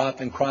to a drop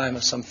in crime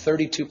of some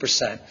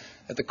 32%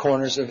 at the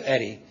corners of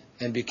Eddy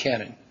and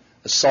Buchanan.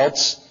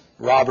 Assaults,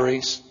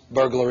 robberies,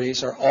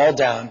 burglaries are all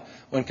down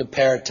when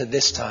compared to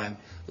this time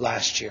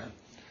last year.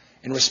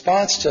 In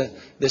response to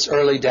this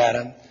early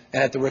data,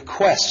 and at the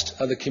request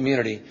of the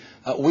community,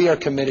 we are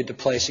committed to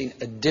placing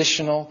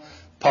additional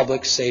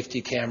public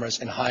safety cameras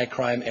in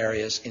high-crime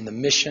areas in the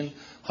Mission,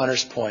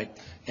 Hunters Point,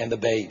 and the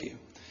Bayview.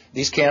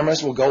 These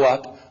cameras will go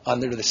up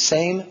under the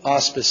same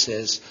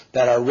auspices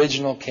that our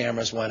original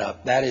cameras went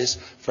up. That is,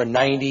 for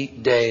 90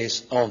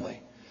 days only.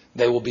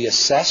 They will be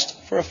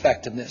assessed for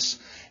effectiveness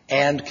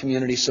and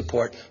community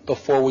support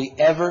before we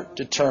ever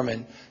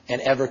determine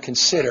and ever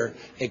consider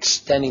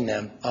extending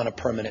them on a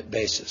permanent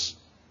basis.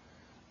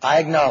 I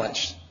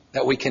acknowledge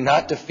that we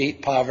cannot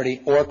defeat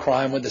poverty or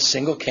crime with a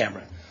single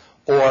camera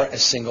or a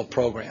single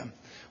program.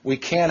 We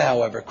can,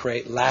 however,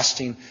 create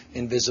lasting,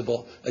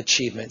 invisible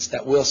achievements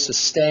that will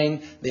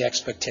sustain the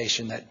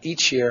expectation that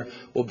each year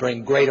will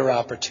bring greater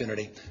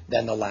opportunity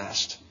than the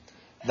last.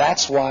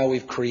 That's why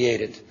we've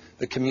created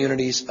the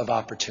Communities of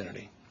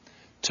Opportunity,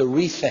 to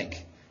rethink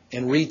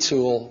and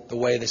retool the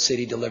way the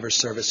city delivers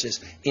services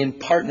in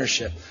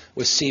partnership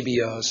with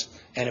CBOs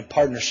and in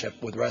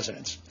partnership with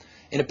residents.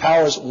 It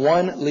empowers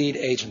one lead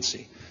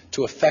agency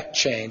to effect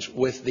change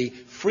with the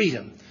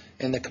freedom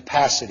and the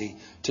capacity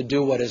to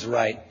do what is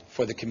right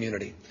for the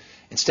community.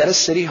 Instead of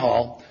City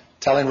Hall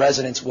telling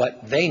residents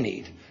what they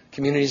need,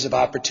 Communities of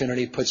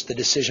Opportunity puts the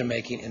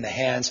decision-making in the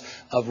hands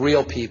of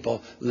real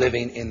people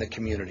living in the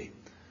community.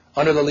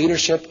 Under the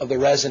leadership of the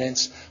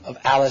residents of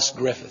Alice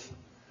Griffith,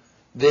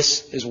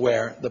 this is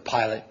where the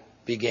pilot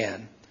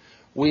began.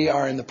 We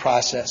are in the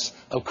process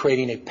of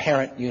creating a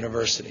parent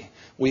university.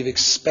 We've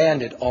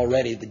expanded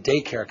already the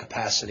daycare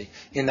capacity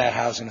in that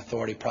housing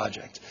authority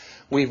project.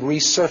 We've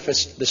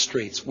resurfaced the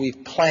streets.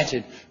 We've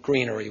planted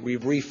greenery.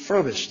 We've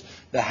refurbished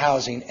the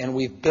housing, and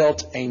we've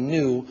built a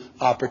new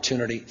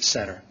opportunity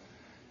center.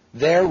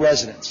 Their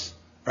residents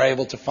are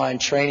able to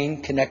find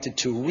training connected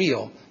to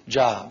real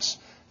jobs,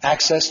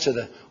 access to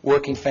the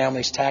Working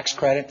Families Tax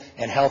Credit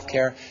and health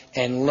care,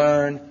 and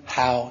learn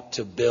how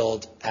to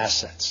build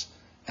assets.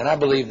 And I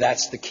believe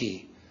that's the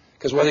key.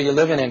 Because whether you're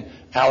living in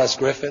Alice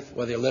Griffith,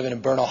 whether you're living in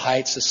Bernal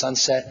Heights, the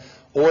Sunset,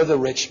 or the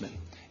Richmond,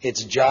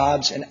 it's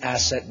jobs and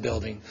asset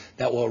building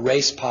that will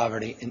erase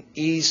poverty and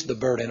ease the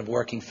burden of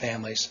working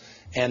families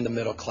and the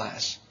middle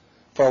class.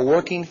 For our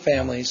working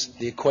families,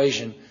 the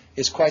equation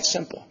is quite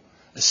simple.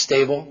 A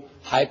stable,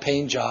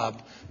 high-paying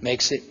job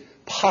makes it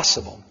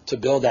possible to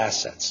build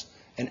assets,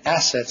 and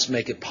assets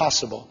make it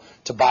possible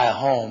to buy a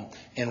home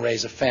and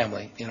raise a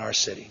family in our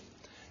city.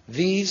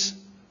 These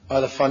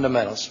are the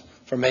fundamentals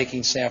for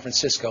making San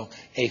Francisco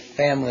a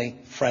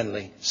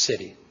family-friendly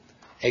city.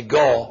 A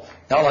goal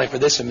not only for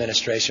this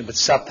administration, but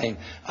something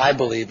I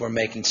believe we're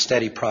making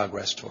steady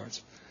progress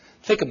towards.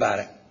 Think about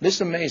it. This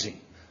is amazing.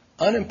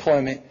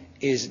 Unemployment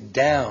is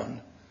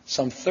down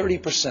some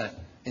 30%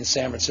 in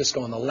San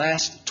Francisco in the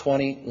last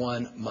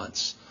 21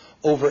 months.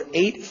 Over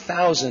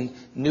 8,000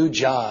 new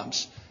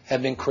jobs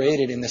have been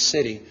created in the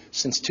city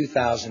since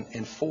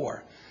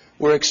 2004.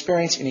 We're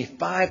experiencing a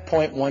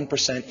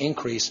 5.1%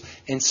 increase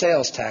in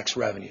sales tax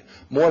revenue.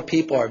 More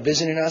people are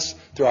visiting us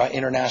through our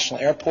international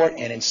airport,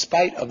 and in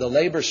spite of the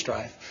labor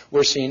strife,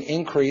 we're seeing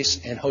increase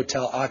in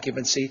hotel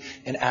occupancy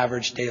and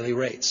average daily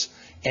rates.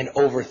 And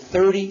over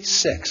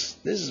 36,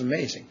 this is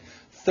amazing,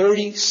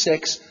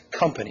 36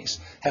 companies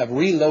have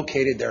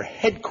relocated their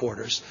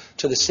headquarters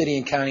to the city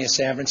and county of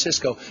San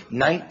Francisco,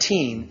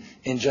 19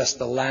 in just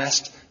the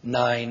last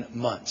 9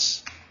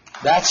 months.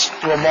 That's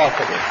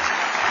remarkable.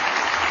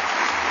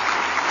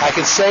 I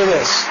can say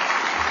this.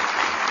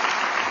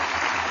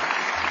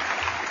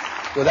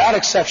 Without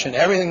exception,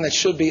 everything that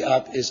should be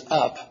up is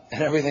up,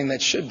 and everything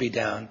that should be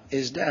down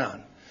is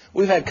down.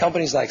 We've had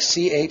companies like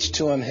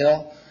CH2M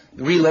Hill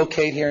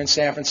relocate here in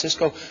San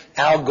Francisco.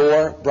 Al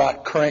Gore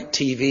brought Current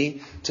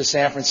TV to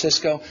San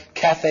Francisco.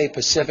 Cathay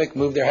Pacific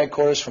moved their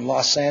headquarters from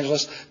Los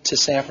Angeles to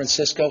San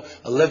Francisco.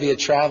 Olivia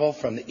Travel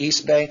from the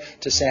East Bay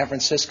to San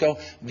Francisco.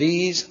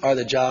 These are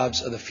the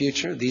jobs of the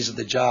future. These are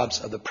the jobs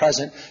of the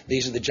present.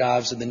 These are the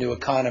jobs of the new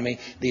economy.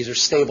 These are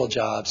stable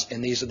jobs,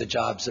 and these are the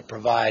jobs that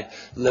provide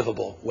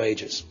livable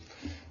wages.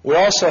 We're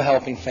also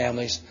helping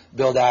families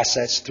build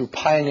assets through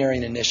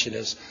pioneering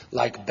initiatives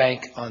like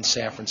Bank on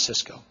San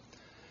Francisco.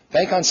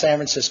 Bank on San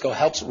Francisco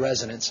helps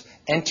residents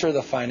enter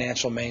the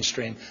financial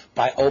mainstream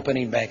by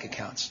opening bank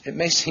accounts. It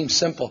may seem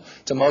simple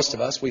to most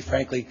of us. We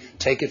frankly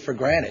take it for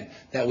granted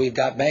that we've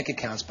got bank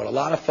accounts, but a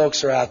lot of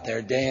folks are out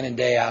there day in and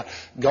day out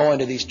going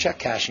to these check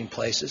cashing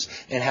places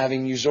and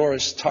having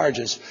usurious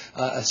charges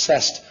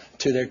assessed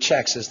to their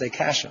checks as they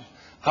cash them.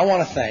 I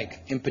want to thank,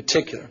 in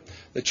particular,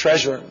 the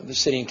Treasurer of the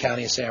City and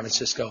County of San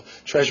Francisco,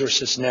 Treasurer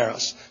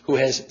Cisneros, who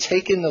has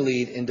taken the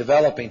lead in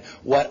developing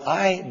what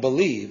I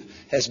believe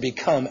has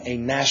become a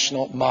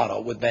national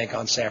model with Bank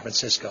on San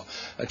Francisco.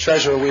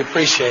 Treasurer, we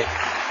appreciate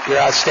your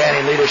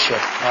outstanding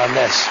leadership on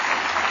this.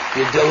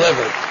 You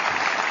delivered.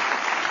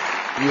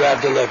 You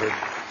have delivered.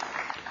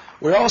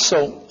 We're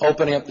also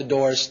opening up the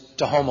doors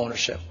to home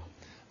ownership,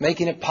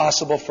 making it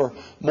possible for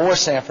more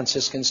San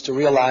Franciscans to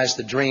realize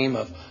the dream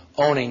of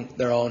owning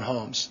their own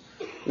homes.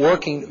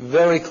 Working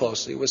very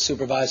closely with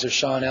Supervisor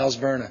Sean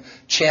Ellsburn, a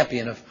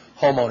champion of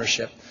home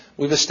ownership,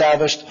 we've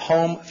established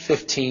Home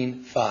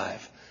 15-5,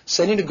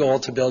 setting a goal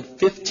to build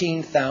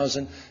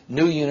 15,000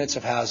 new units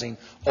of housing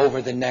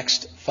over the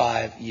next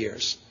 5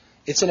 years.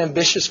 It's an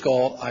ambitious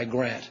goal, I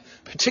grant,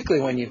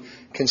 particularly when you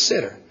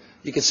consider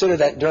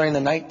that during the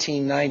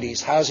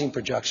 1990s, housing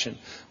production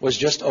was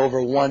just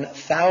over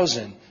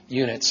 1,000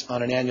 units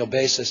on an annual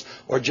basis,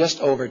 or just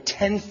over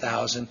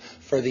 10,000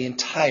 for the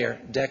entire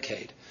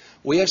decade.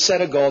 We have set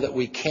a goal that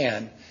we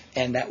can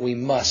and that we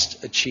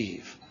must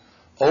achieve.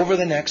 Over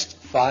the next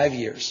 5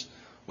 years,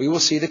 we will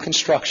see the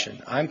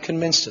construction, I'm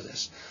convinced of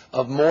this,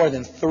 of more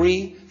than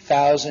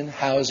 3,000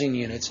 housing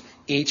units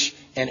each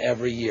and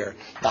every year,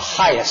 the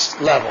highest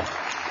level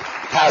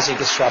housing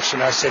construction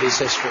in our city's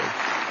history.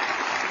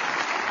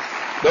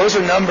 Those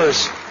are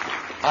numbers,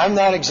 I'm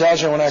not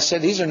exaggerating when I say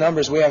these are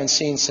numbers we haven't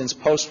seen since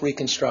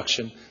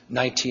post-Reconstruction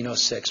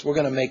 1906. We're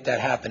going to make that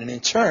happen. And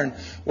in turn,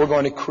 we're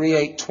going to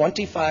create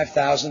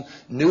 25,000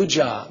 new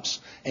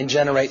jobs and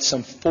generate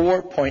some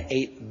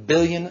 $4.8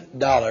 billion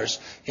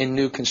in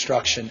new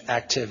construction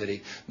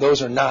activity.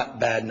 Those are not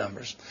bad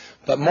numbers.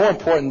 But more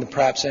important than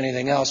perhaps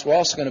anything else, we're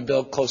also going to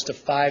build close to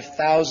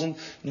 5,000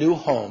 new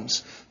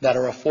homes that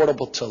are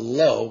affordable to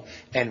low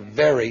and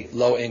very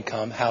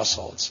low-income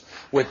households,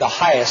 with the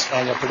highest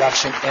annual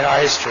production in our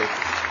history. The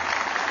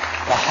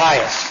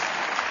highest.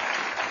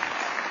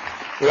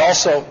 We are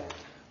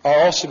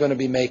also going to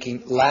be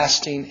making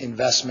lasting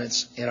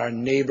investments in our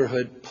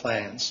neighborhood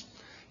plans.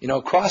 You know,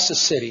 across the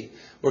city,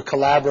 we're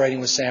collaborating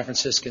with San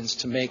Franciscans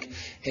to make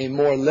a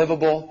more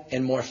livable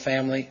and more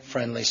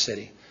family-friendly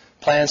city.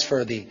 Plans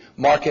for the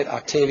Market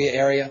Octavia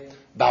area,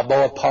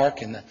 Balboa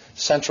Park, and the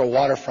Central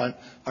Waterfront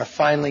are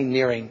finally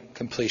nearing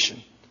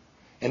completion.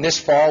 And this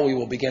fall, we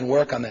will begin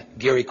work on the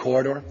Geary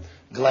Corridor,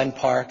 Glen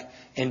Park,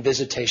 and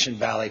Visitation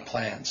Valley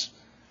plans.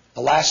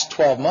 The last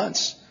 12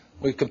 months,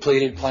 we've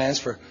completed plans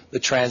for the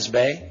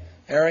Trans-Bay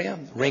area,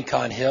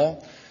 Rincon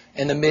Hill,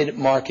 and the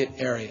mid-market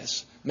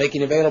areas,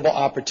 making available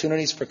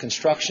opportunities for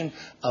construction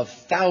of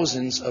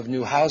thousands of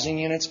new housing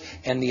units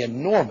and the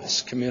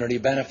enormous community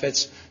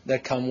benefits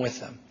that come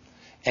with them.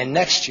 And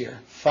next year,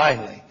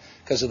 finally,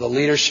 because of the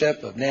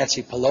leadership of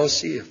Nancy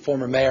Pelosi, of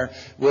former Mayor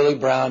Willie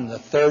Brown, the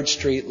 3rd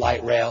Street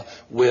Light Rail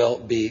will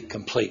be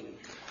complete.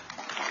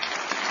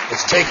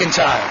 It's taken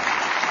time.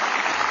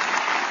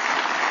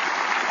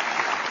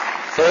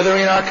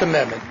 Furthering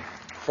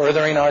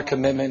our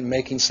commitment in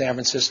making San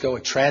Francisco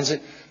a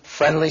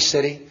transit-friendly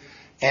city,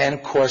 and,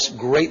 of course,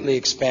 greatly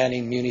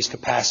expanding Muni's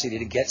capacity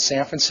to get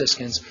San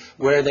Franciscans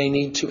where they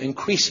need to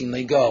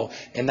increasingly go,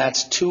 and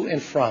that's to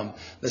and from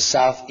the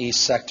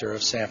southeast sector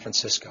of San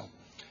Francisco.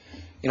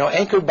 You know,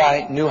 anchored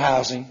by new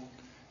housing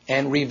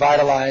and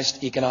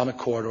revitalized economic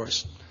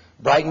corridors,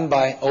 brightened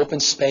by open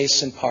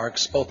space and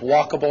parks, both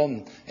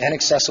walkable and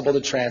accessible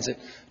to transit,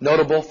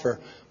 notable for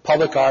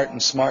public art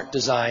and smart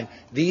design,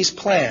 these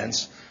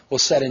plans will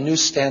set a new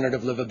standard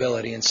of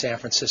livability in San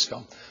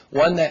Francisco,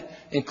 one that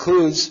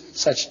includes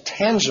such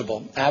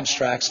tangible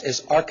abstracts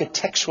as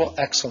architectural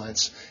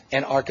excellence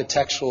and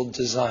architectural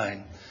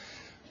design.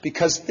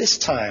 Because this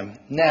time,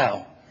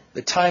 now,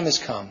 the time has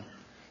come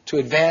to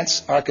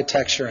advance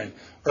architecture and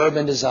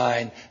urban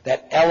design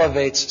that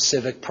elevates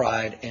civic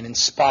pride and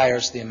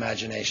inspires the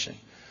imagination.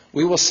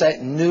 We will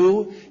set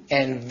new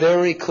and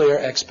very clear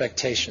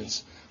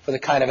expectations for the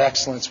kind of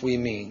excellence we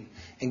mean,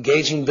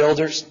 engaging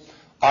builders,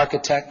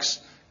 architects,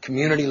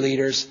 community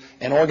leaders,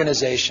 and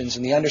organizations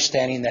in the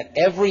understanding that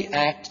every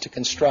act to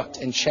construct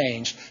and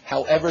change,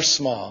 however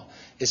small,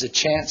 is a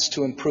chance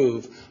to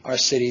improve our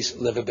city's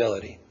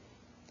livability.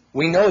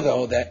 We know,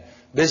 though, that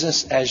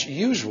business as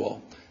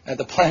usual at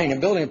the Planning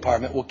and Building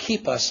Department will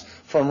keep us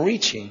from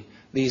reaching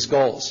these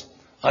goals.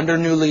 Under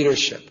new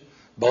leadership,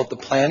 both the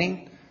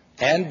Planning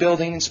and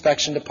Building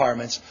Inspection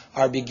departments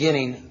are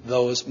beginning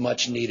those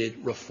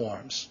much-needed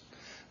reforms.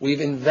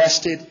 We've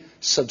invested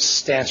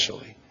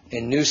substantially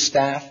in new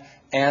staff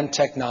and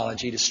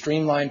technology to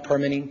streamline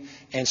permitting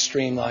and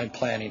streamline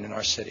planning in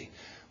our city.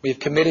 We have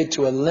committed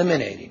to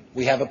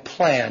we have a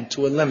plan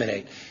to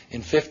eliminate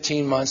in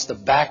 15 months the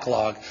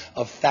backlog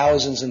of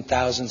thousands and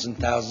thousands and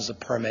thousands of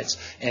permits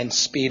and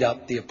speed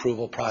up the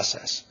approval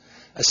process.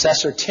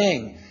 Assessor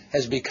Ting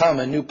has become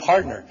a new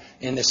partner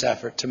in this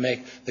effort to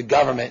make the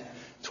government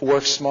to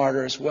work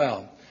smarter as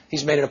well.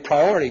 He's made it a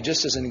priority,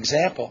 just as an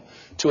example,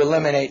 to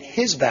eliminate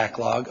his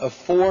backlog of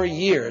 4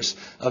 years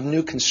of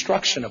new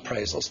construction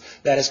appraisals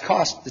that has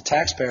cost the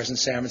taxpayers in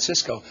San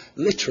Francisco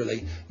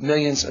literally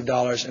millions of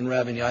dollars in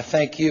revenue. I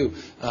thank you,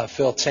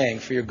 Phil Ting,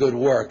 for your good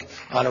work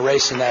on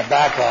erasing that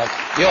backlog.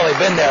 You've only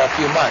been there a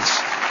few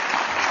months.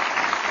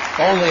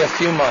 Only a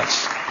few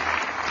months.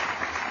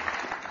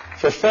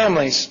 For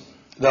families,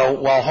 though,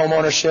 while home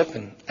ownership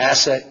and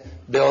asset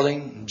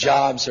building and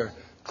jobs are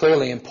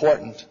clearly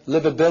important,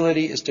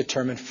 livability is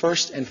determined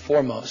first and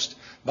foremost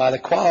by the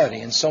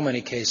quality, in so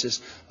many cases,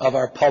 of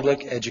our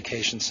public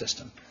education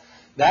system.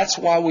 That's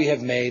why we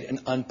have made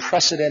an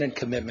unprecedented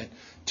commitment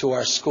to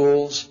our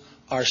schools,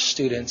 our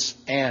students,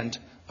 and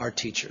our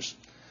teachers.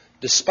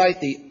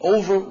 Despite the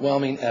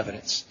overwhelming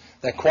evidence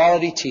that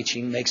quality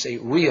teaching makes a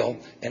real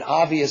and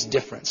obvious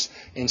difference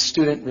in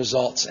student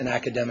results and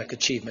academic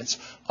achievements,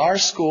 our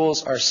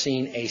schools are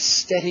seeing a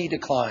steady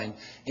decline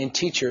in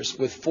teachers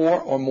with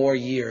 4 or more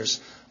years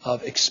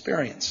of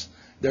experience.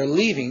 They're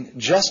leaving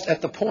just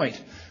at the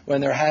point when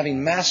they're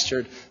having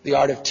mastered the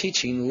art of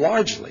teaching,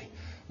 largely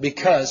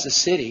because the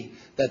city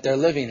that they're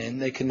living in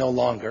they can no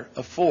longer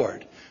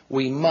afford.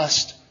 We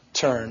must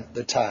turn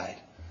the tide.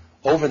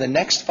 Over the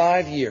next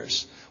 5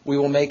 years, we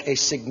will make a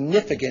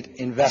significant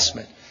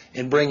investment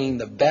in bringing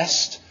the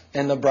best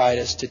and the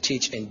brightest to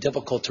teach in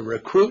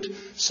difficult-to-recruit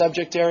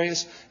subject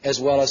areas as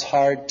well as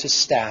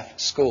hard-to-staff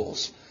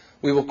schools.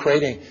 We will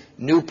create a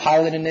new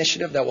pilot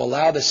initiative that will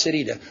allow the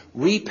city to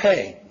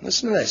repay,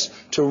 listen to this,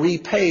 to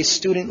repay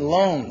student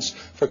loans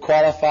for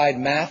qualified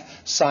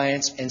math,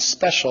 science, and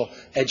special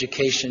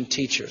education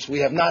teachers. We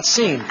have not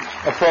seen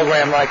a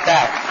program like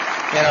that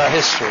in our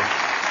history.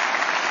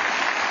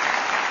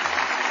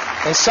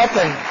 And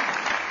something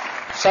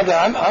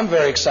I'm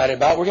very excited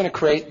about, we're going to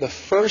create the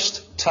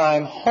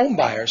first-time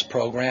homebuyers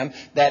program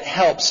that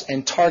helps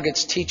and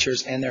targets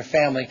teachers and their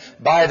family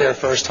buy their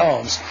first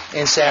homes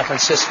in San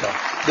Francisco.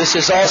 This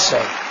is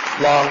also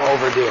long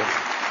overdue.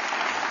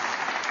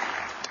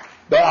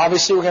 But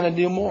obviously we're going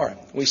to do more.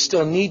 We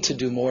still need to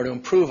do more to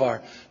improve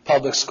our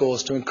public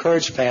schools, to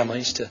encourage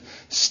families to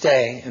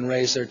stay and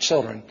raise their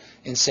children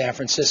in San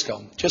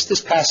Francisco. Just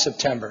this past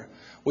September,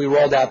 we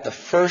rolled out the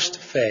first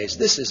phase,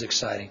 this is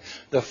exciting,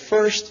 the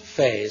first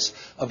phase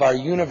of our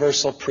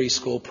universal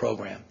preschool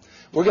program.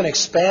 We're going to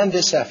expand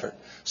this effort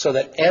so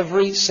that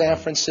every San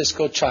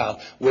Francisco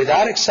child,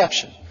 without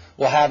exception,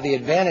 will have the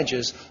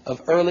advantages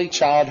of early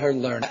childhood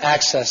learning,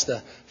 access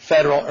the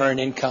federal earned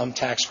income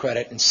tax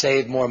credit, and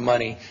save more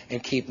money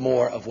and keep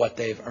more of what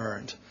they've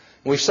earned.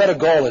 We've set a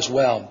goal as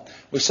well.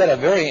 We've set a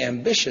very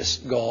ambitious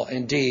goal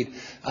indeed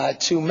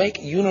to make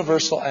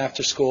universal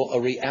after school a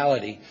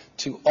reality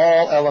to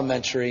all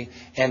elementary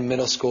and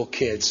middle school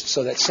kids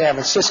so that San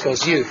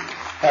Francisco's youth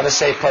have a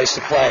safe place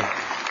to play.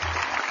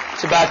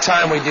 It's about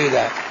time we do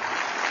that.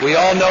 We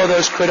all know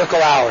those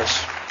critical hours,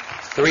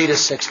 3 to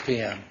 6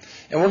 p.m.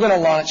 And we're going to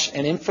launch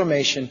an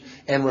information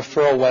and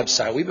referral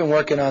website. We've been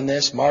working on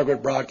this,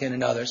 Margaret Brocken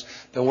and others,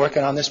 been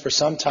working on this for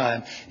some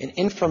time, an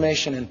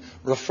information and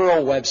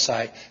referral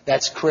website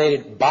that's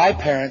created by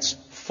parents,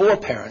 for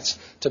parents,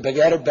 to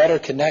better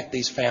connect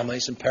these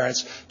families and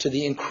parents to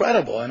the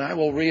incredible, and I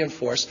will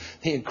reinforce,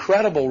 the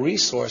incredible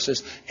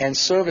resources and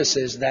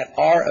services that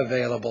are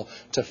available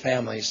to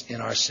families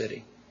in our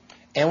city.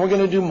 And we're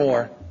going to do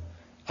more.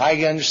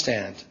 I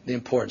understand the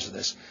importance of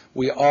this.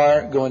 We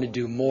are going to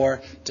do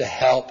more to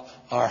help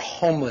our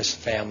homeless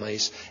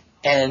families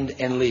end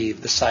and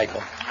leave the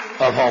cycle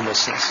of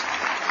homelessness.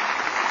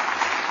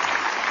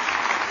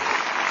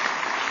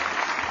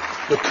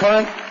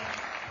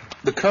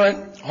 The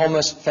current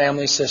homeless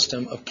family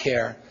system of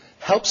care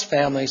helps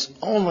families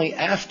only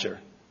after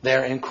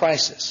they're in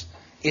crisis.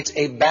 It's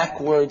a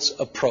backwards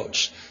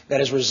approach that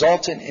has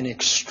resulted in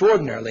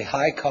extraordinarily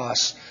high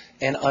costs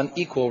and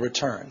unequal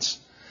returns.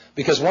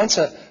 Because once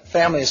a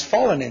family has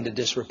fallen into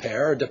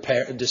despair, it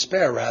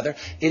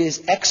is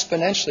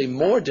exponentially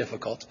more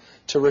difficult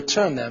to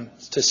return them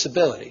to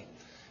stability.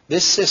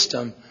 This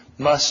system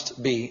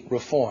must be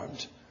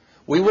reformed.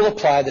 We will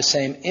apply the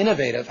same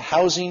innovative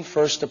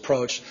housing-first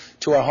approach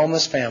to our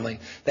homeless family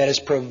that has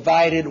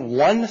provided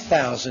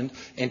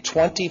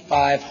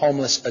 1,025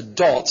 homeless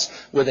adults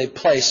with a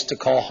place to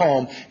call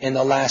home in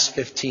the last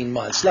 15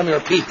 months. Let me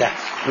repeat that,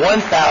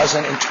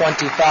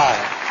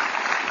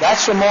 1,025.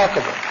 That's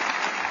remarkable.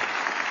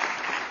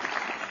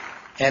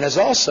 And has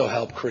also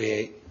helped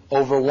create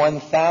over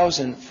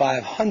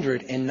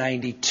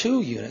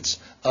 1,592 units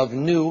of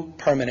new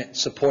permanent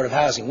supportive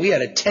housing. We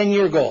had a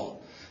 10-year goal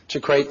to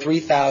create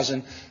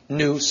 3,000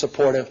 new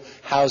supportive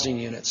housing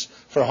units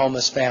for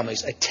homeless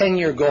families, a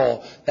 10-year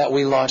goal that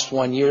we launched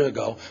 1 year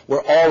ago.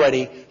 We're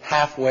already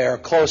halfway or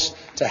close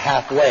to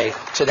halfway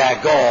to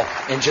that goal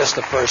in just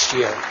the first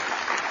year.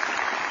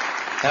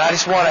 And I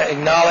just want to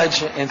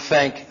acknowledge and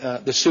thank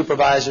the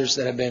supervisors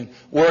that have been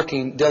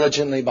working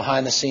diligently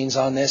behind the scenes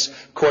on this.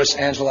 Of course,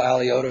 Angela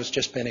Alioto has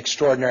just been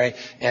extraordinary,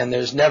 and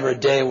there's never a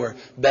day where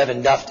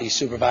Bevan Dufty,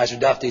 Supervisor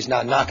Dufty, is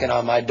not knocking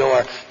on my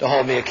door to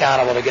hold me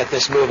accountable to get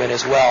this moving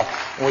as well.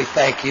 And we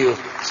thank you,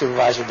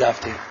 Supervisor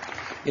Dufty.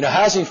 You know,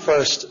 Housing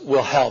First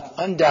will help,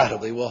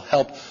 undoubtedly will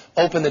help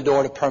open the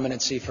door to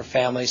permanency for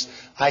families,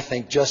 I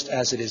think, just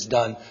as it is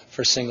done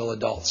for single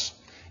adults.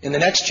 In the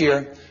next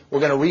year, we're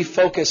going to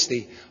refocus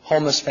the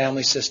homeless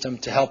family system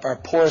to help our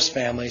poorest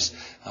families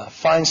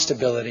find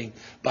stability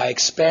by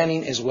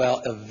expanding as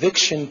well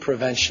eviction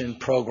prevention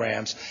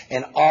programs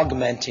and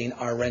augmenting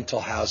our rental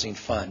housing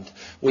fund.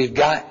 We've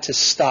got to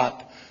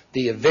stop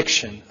the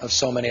eviction of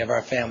so many of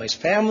our families.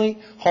 Family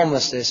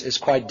homelessness is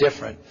quite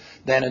different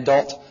than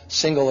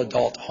single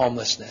adult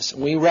homelessness.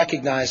 We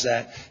recognize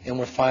that, and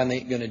we're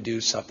finally going to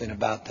do something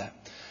about that.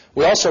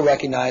 We also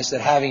recognize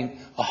that having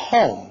a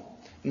home,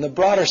 in the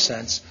broader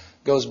sense,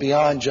 goes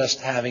beyond just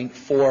having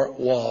four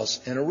walls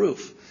and a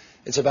roof.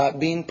 It's about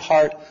being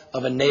part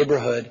of a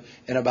neighborhood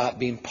and about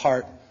being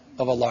part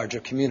of a larger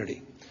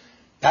community.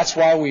 That's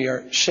why we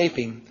are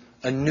shaping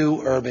a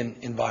new urban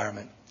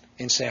environment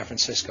in San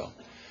Francisco,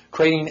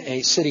 creating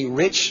a city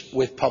rich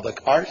with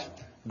public art,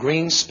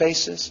 green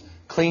spaces,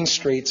 clean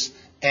streets,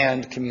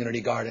 and community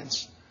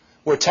gardens.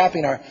 We're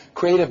tapping our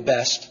creative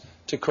best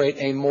to create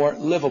a more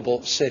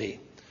livable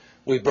city.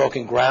 We've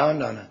broken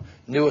ground on a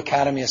new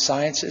Academy of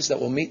Sciences that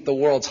will meet the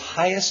world's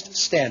highest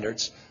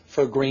standards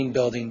for green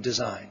building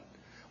design.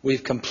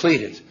 We've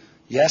completed,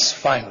 yes,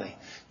 finally,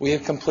 we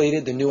have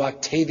completed the new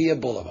Octavia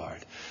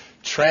Boulevard,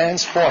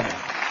 transforming,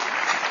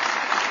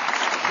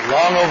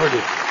 long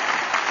overdue,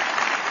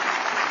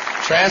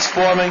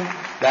 transforming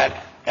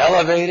that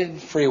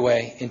elevated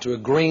freeway into a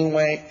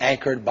greenway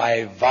anchored by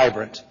a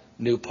vibrant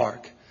new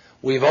park.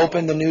 We've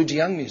opened the new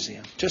DeYoung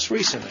Museum just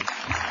recently.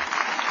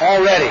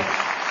 Already,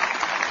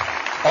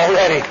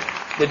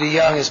 the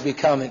DeYoung has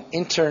become an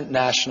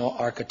international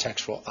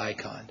architectural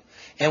icon.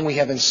 And we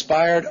have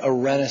inspired a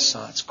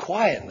renaissance,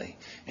 quietly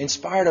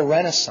inspired a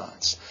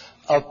renaissance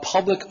of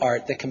public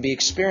art that can be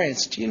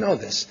experienced, you know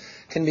this,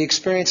 can be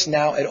experienced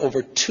now at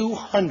over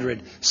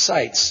 200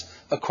 sites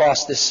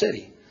across the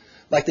city.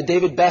 Like the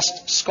David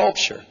Best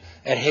sculpture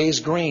at Hayes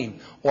Green,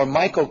 or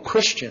Michael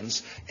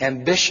Christian's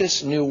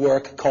ambitious new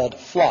work called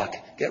Flock.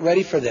 Get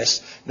ready for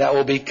this. That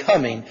will be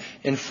coming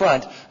in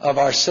front of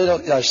our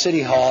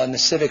City Hall and the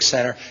Civic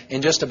Center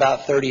in just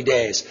about 30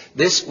 days.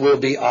 This will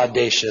be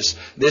audacious.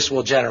 This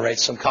will generate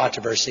some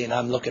controversy, and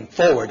I'm looking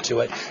forward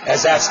to it,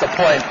 as that's the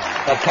point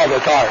of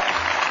public art.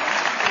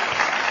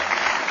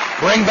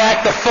 Bring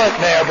back the foot,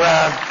 Mayor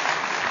Brown.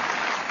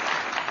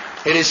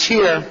 It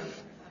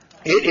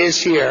is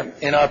here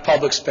in our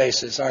public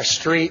spaces, our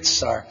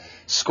streets, our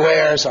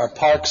squares, our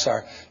parks,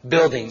 our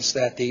buildings,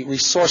 that the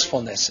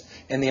resourcefulness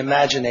and the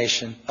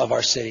imagination of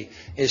our city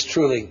is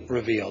truly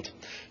revealed.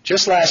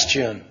 Just last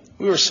June,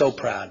 we were so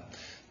proud.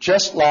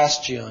 Just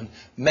last June,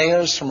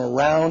 mayors from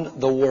around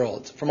the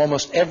world, from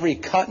almost every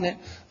continent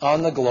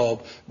on the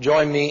globe,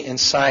 joined me in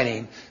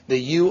signing the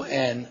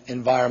UN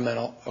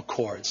Environmental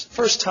Accords.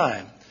 First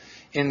time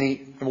in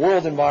the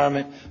World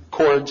Environment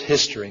Accords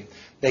history,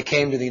 they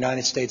came to the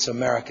United States of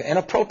America, and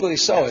appropriately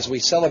so, as we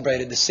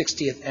celebrated the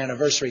 60th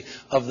anniversary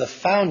of the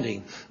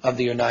founding of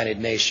the United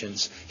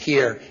Nations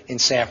here in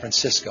San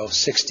Francisco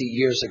 60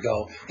 years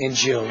ago in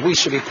June. We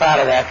should be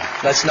proud of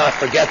that. Let's not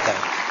forget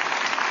that.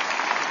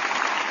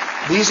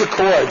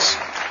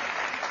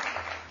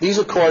 These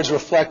accords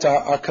reflect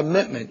our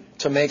commitment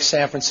to make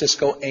San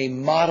Francisco a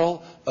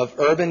model of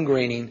urban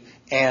greening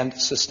and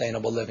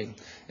sustainable living,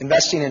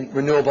 investing in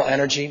renewable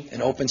energy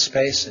and open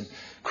space, and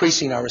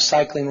increasing our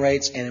recycling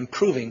rates and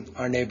improving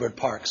our neighborhood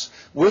parks.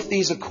 With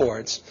these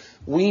accords,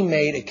 we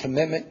made a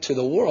commitment to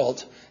the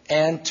world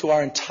and to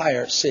our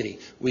entire city.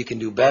 We can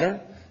do better,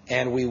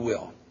 and we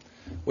will.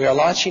 We are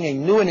launching a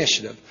new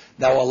initiative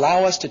that will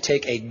allow us to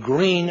take a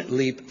green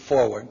leap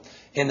forward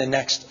in the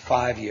next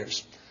 5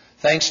 years.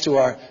 Thanks to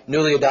our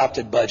newly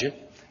adopted budget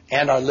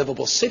and our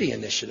Livable City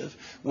initiative,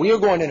 we are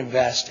going to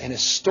invest an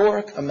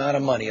historic amount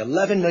of money,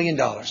 $11 million,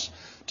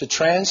 to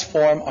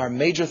transform our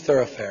major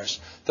thoroughfares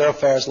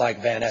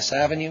like Van Ness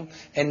Avenue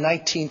and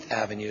 19th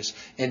Avenues,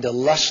 into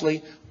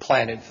lushly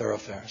planted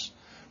thoroughfares.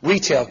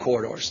 Retail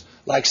corridors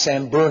like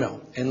San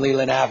Bruno and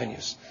Leland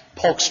Avenues,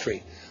 Polk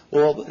Street,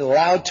 will be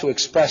allowed to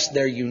express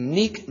their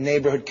unique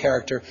neighborhood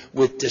character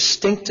with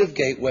distinctive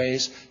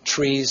gateways,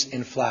 trees,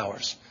 and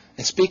flowers.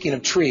 And speaking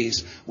of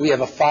trees, we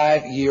have a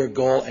 5-year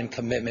goal and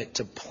commitment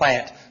to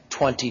plant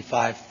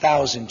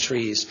 25,000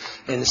 trees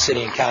in the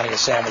city and county of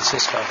San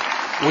Francisco.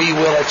 We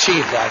will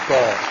achieve that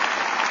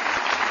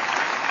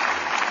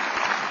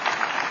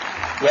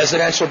goal.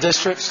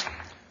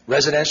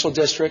 Residential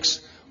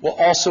districts will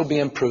also be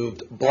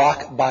improved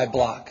block by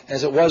block.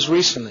 As it was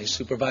recently,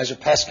 Supervisor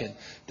Peskin,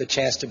 the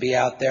chance to be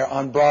out there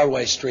on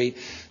Broadway Street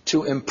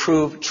to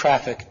improve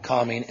traffic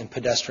calming and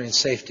pedestrian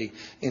safety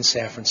in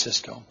San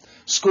Francisco.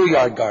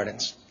 Schoolyard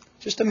gardens,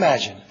 Just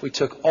imagine if we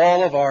took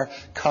all of our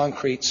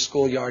concrete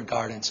schoolyard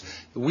gardens.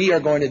 We are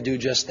going to do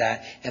just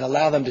that and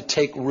allow them to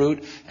take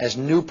root as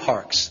new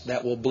parks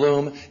that will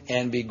bloom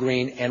and be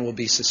green and will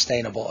be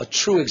sustainable. A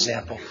true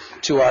example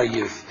to our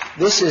youth.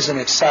 This is an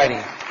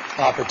exciting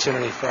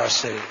opportunity for our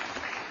city.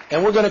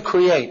 And we're going to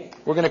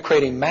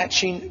create a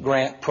matching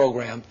grant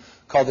program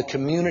called the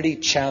Community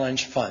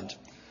Challenge Fund.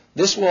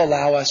 This will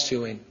allow us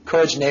to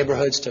encourage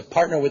neighborhoods to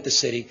partner with the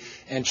city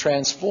and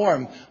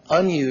transform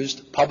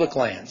unused public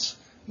lands,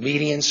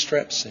 median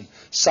strips and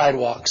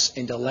sidewalks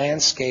into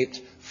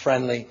landscaped,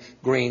 friendly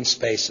green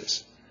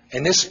spaces.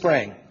 And this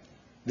spring,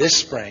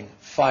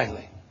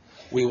 finally,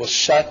 we will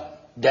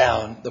shut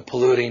down the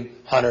polluting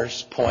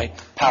Hunters Point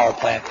power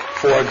plant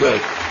for good.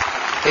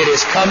 It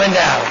is coming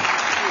down.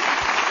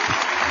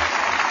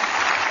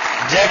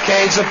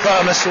 Decades of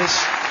promises.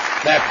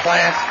 That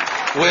plant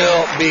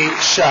will be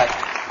shut.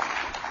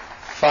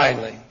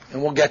 Finally.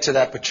 And we'll get to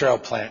that Potrero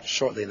plant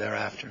shortly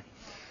thereafter.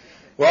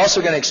 We're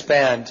also going to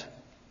expand.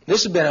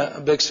 This has been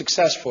a big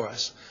success for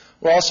us.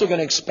 We're also going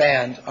to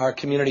expand our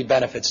community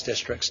benefits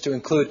districts to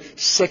include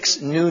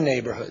 6 new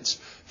neighborhoods,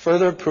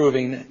 further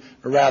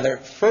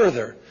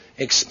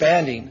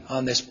expanding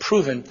on this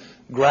proven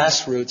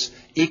grassroots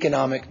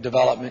economic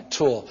development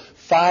tool.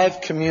 5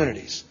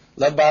 communities,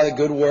 led by the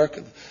good work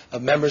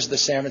of members of the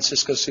San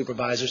Francisco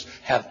supervisors,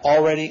 have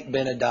already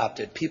been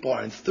adopted. People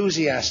are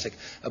enthusiastic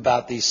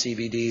about these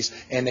CBDs,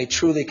 and they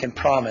truly can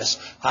promise,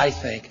 I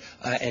think,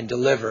 and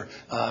deliver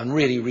on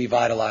really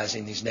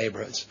revitalizing these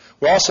neighborhoods.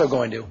 We're also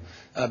going to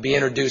be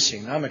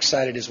introducing, I'm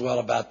excited as well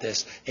about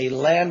this, a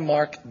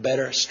landmark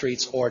Better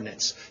Streets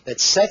ordinance that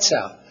sets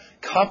out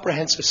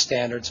comprehensive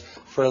standards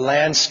for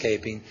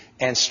landscaping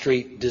and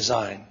street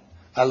design.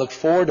 I look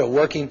forward to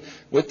working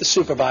with the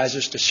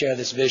supervisors to share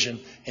this vision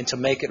and to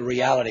make it a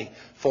reality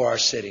for our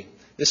city.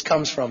 This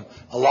comes from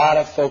a lot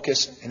of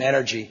focus and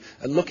energy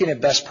looking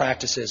at best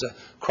practices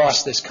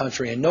across this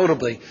country, and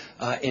notably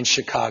in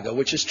Chicago,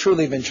 which has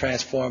truly been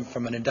transformed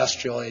from an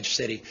industrial age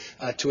city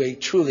to a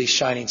truly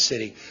shining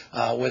city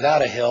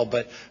without a hill,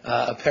 but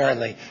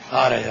apparently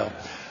on a hill.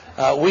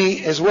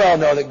 We as well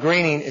know that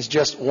greening is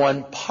just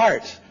one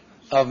part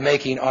of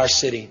making our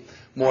city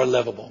more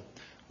livable.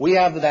 We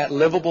have that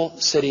Livable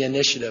City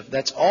initiative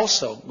that's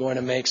also going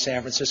to make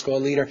San Francisco a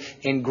leader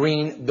in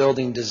green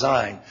building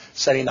design,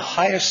 setting the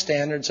highest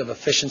standards of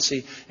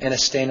efficiency and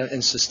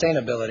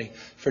sustainability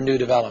for new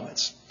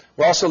developments.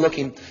 We're also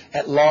looking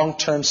at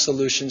long-term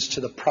solutions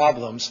to the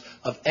problems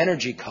of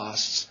energy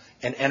costs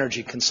and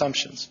energy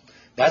consumptions.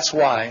 That's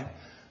why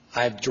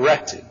I've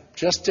directed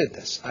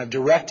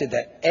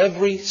that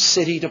every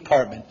city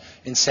department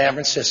in San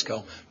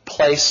Francisco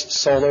place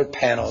solar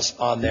panels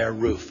on their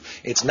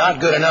roof. It's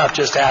not good enough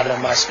just to have it in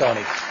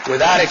Moscone.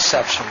 Without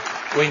exception,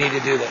 we need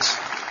to do this.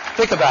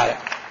 Think about it.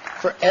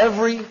 For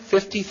every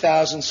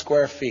 50,000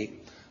 square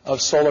feet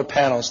of solar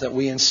panels that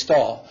we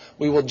install,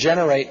 we will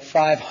generate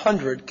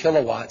 500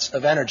 kilowatts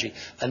of energy,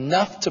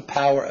 enough to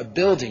power a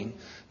building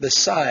the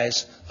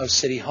size of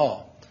City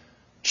Hall.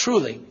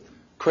 Truly,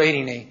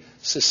 creating a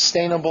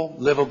sustainable,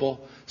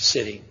 livable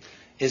city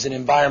is an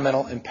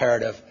environmental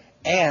imperative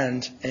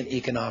and an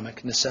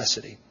economic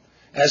necessity.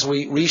 As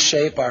we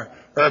reshape our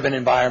urban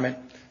environment,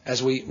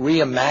 as we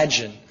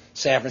reimagine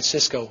San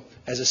Francisco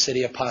as a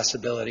city of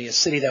possibility, a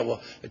city that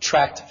will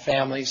attract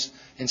families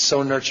and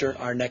so nurture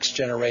our next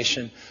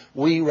generation,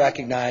 we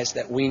recognize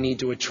that we need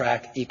to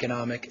attract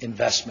economic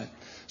investment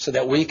so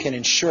that we can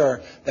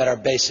ensure that our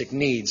basic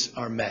needs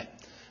are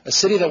met. A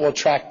city that will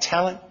attract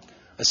talent,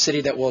 a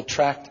city that will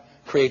attract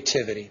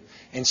creativity,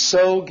 and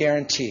so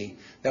guarantee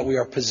that we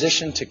are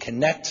positioned to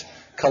connect,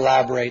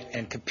 collaborate,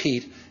 and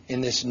compete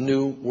in this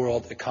new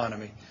world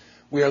economy.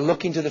 We are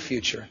looking to the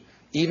future,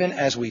 even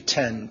as we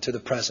tend to the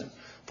present,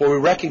 for we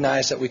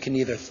recognize that we can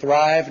neither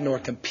thrive nor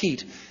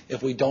compete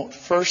if we don't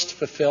first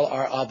fulfill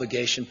our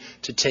obligation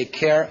to take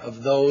care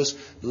of those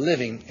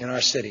living in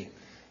our city.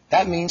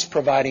 That means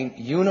providing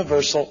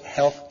universal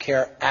health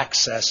care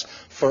access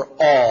for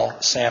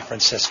all San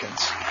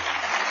Franciscans.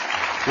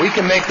 We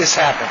can make this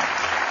happen.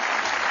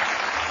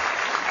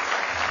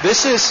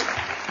 This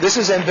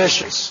is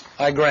ambitious,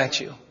 I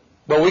grant you,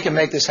 but we can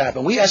make this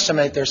happen. We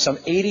estimate there's some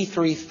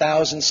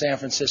 83,000 San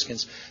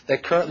Franciscans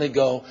that currently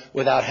go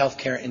without health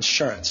care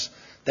insurance.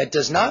 That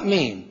does not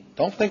mean,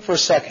 don't think for a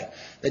second,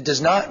 that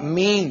does not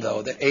mean,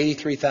 though, that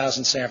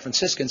 83,000 San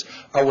Franciscans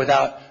are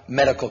without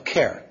medical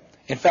care.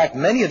 In fact,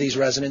 many of these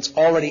residents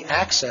already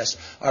access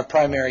our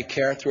primary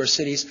care through our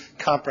city's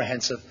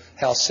comprehensive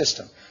health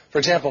system. For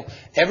example,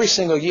 every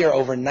single year,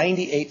 over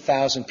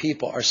 98,000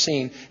 people are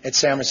seen at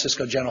San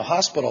Francisco General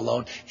Hospital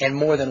alone, and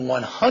more than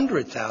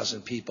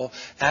 100,000 people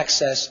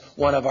access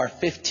one of our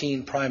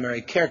 15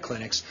 primary care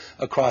clinics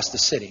across the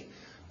city.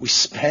 We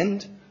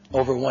spend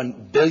over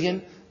 $1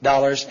 billion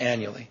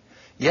annually.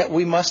 Yet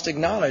we must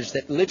acknowledge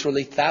that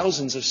literally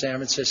thousands of San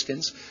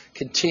Franciscans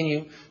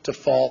continue to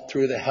fall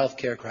through the health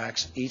care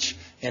cracks each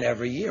and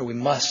every year. We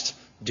must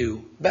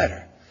do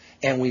better.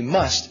 And we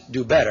must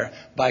do better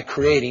by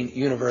creating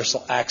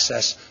universal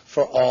access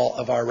for all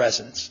of our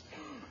residents.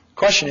 The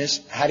question is,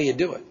 how do you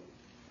do it?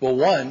 Well,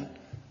 one,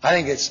 I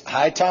think it's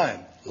high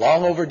time,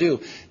 long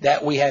overdue,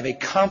 that we have a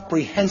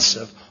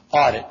comprehensive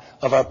audit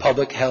of our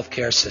public health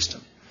care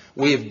system.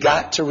 We have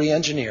got to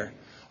re-engineer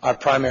our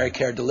primary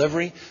care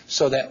delivery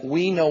so that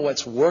we know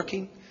what's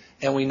working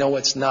and we know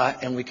what's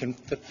not, and we can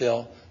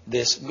fulfill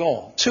this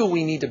goal. Two,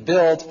 we need to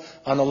build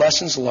on the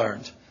lessons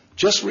learned.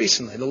 Just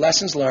recently, the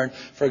lessons learned,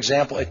 for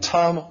example, at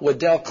Tom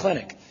Waddell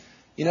Clinic.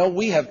 You know,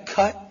 we have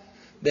cut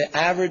the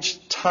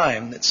average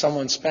time that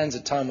someone spends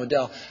at Tom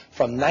Waddell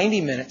from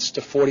 90 minutes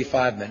to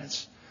 45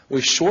 minutes.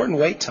 We've shortened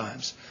wait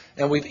times,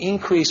 and we've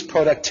increased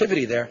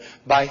productivity there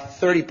by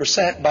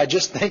 30% by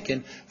just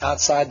thinking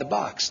outside the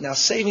box. Now,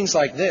 savings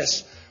like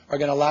this are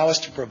going to allow us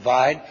to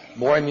provide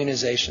more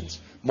immunizations,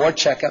 more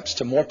checkups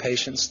to more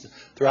patients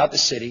throughout the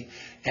city,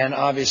 and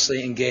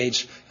obviously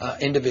engage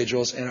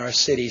individuals in our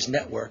city's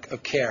network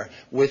of care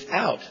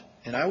without,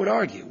 and I would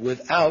argue,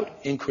 without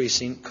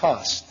increasing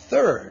costs.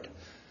 Third,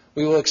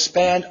 we will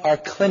expand our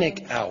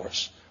clinic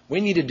hours. We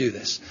need to do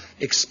this.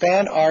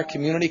 Expand our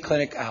community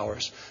clinic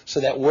hours so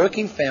that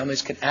working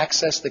families can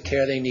access the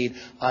care they need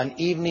on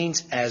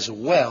evenings as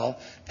well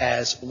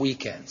as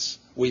weekends.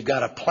 We've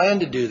got a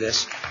plan to do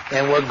this,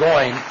 and we're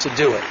going to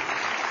do it.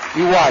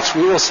 You watch.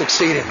 We will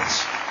succeed in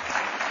this.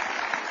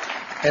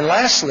 And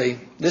lastly,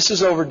 this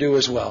is overdue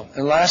as well.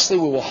 And lastly,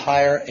 we will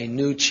hire a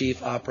new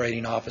chief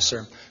operating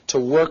officer to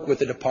work with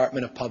the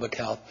Department of Public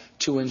Health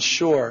to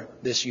ensure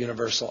this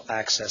universal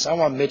access. I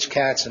want Mitch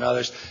Katz and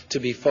others to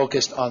be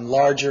focused on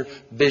larger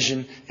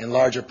vision and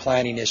larger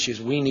planning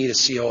issues. We need a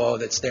COO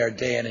that's there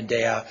day in and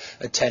day out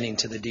attending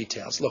to the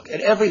details. Look, at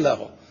every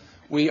level,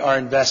 we are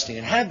investing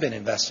and have been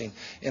investing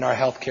in our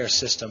healthcare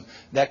system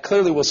that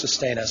clearly will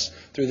sustain us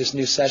through this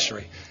new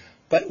century.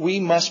 But we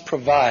must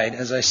provide,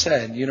 as I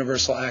said,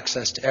 universal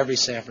access to every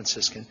San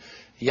Franciscan,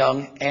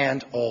 young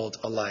and old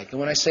alike. And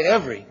when I say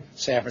every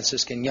San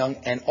Franciscan, young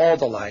and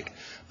old alike,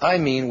 I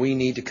mean we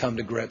need to come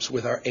to grips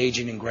with our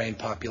aging and graying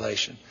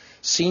population.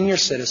 Senior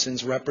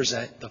citizens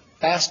represent the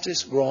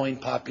fastest growing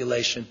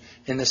population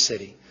in the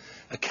city,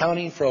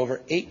 accounting for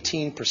over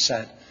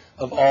 18%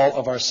 of all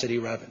of our city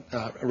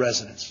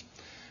residents.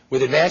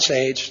 With advanced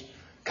age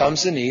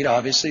comes the need,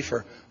 obviously,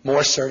 for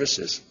more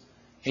services,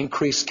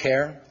 increased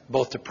care,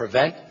 both to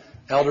prevent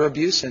elder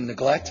abuse and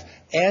neglect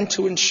and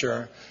to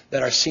ensure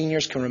that our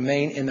seniors can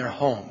remain in their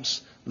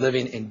homes,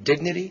 living in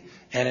dignity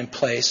and in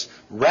place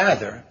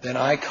rather than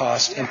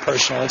high-cost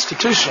impersonal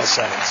institutional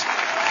settings.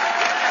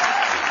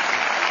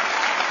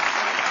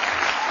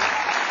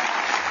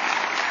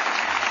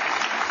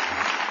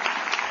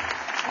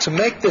 To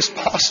make this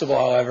possible,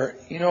 however,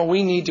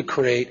 we need to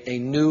create a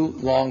new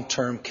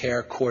long-term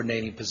care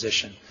coordinating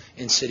position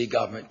in city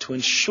government to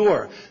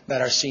ensure that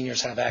our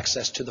seniors have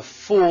access to the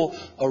full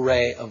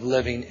array of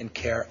living and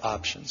care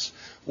options.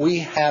 We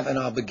have an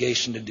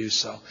obligation to do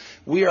so.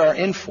 We are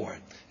in for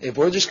it. If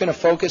we're just going to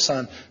focus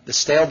on the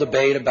stale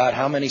debate about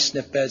how many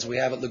SNF beds we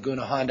have at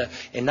Laguna Honda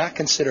and not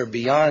consider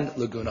beyond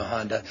Laguna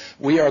Honda,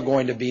 we are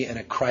going to be in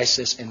a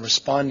crisis in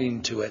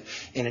responding to it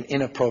in an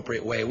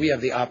inappropriate way. We have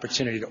the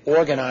opportunity to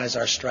organize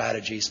our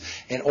strategies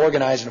and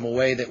organize them in a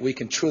way that we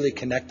can truly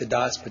connect the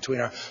dots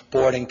between our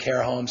board and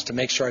care homes to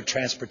make sure our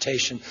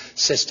transportation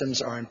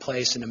systems are in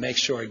place and to make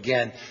sure,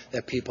 again,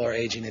 that people are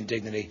aging in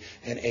dignity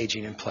and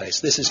aging in place.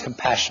 This is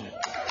compassionate,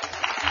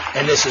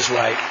 and this is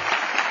right.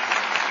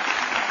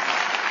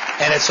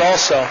 And it's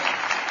also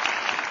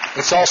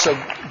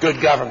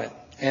good government.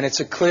 And it's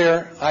a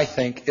clear, I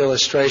think,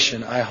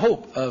 illustration, I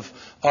hope, of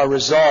our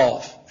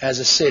resolve as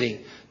a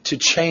city to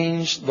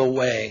change the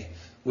way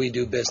we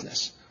do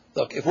business.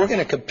 Look, if we're going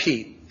to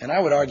compete, and I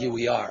would argue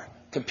we are,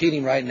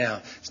 competing right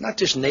now, it's not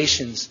just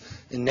nations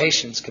and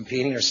nations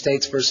competing or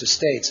states versus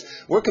states.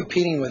 We're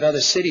competing with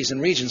other cities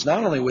and regions,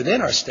 not only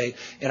within our state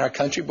and our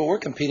country, but we're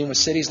competing with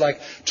cities like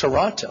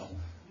Toronto,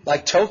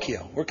 like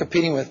Tokyo. We're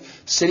competing with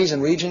cities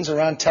and regions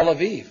around Tel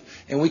Aviv.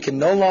 And we can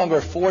no longer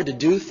afford to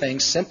do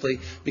things simply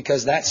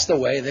because that's the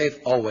way they've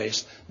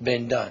always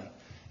been done.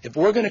 If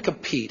we're going to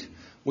compete,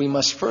 we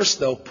must first,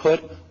 though,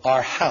 put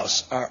our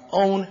house, our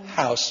own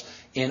house,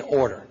 in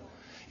order.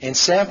 And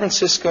San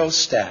Francisco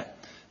STAT,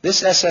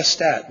 this SF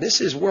STAT, this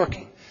is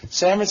working.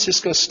 San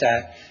Francisco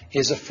STAT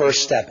is a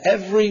first step.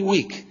 Every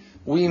week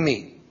we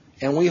meet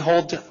and we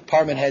hold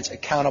department heads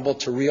accountable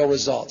to real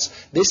results.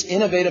 This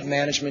innovative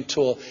management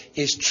tool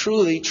is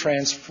truly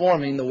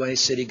transforming the way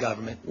city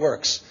government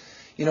works.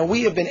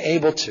 We have been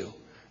able to,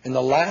 in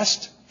the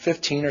last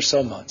 15 or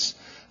so months,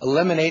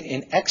 eliminate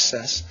in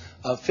excess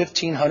of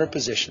 1,500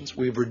 positions.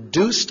 We've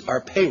reduced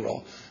our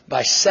payroll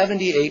by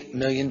 $78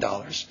 million.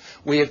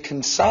 We have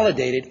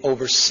consolidated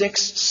over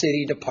 6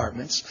 city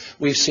departments.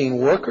 We've seen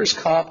workers'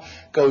 comp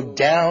go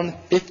down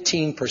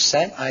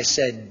 15%. I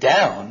said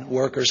down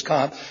workers'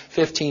 comp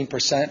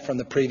 15% from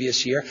the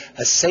previous year,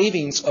 a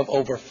savings of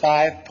over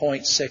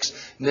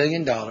 $5.6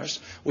 million.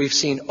 We've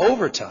seen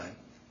overtime,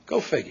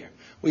 go figure.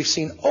 We've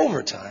seen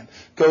overtime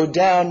go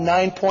down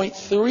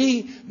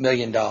 $9.3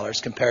 million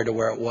compared to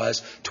where it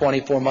was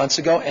 24 months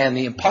ago, and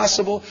the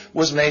impossible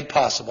was made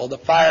possible. The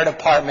fire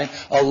department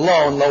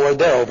alone lowered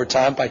their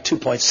overtime by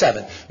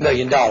 $2.7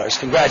 million.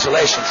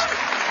 Congratulations.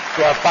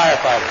 to our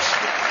firefighters.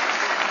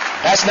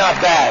 That's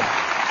not bad.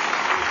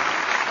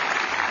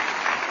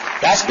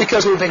 That's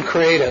because we've been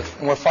creative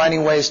and we're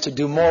finding ways to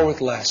do more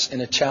with less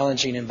in a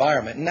challenging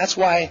environment. And that's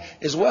why,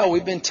 as well,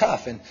 we've been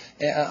tough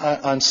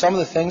on some of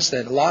the things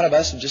that a lot of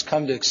us have just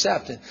come to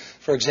accept. And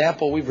for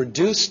example, we've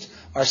reduced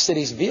our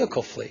city's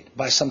vehicle fleet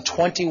by some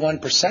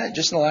 21%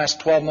 just in the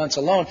last 12 months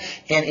alone.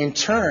 And in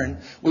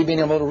turn, we've been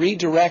able to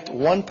redirect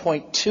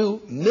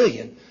 $1.2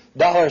 million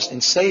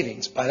in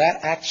savings by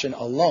that action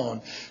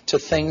alone to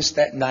things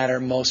that matter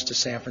most to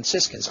San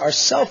Franciscans. Our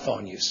cell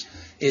phone use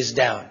is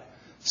down.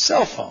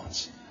 Cell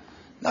phones.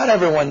 Not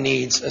everyone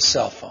needs a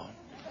cell phone.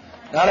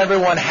 Not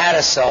everyone had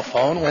a cell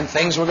phone when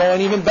things were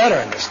going even better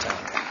in this town.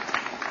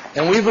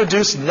 And we've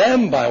reduced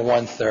them by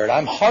 1/3.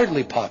 I'm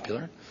hardly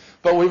popular,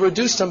 but we've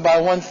reduced them by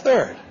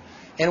 1/3.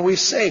 And we've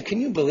saved, can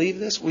you believe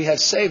this? We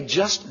have saved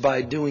just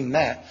by doing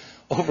that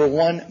over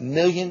 $1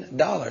 million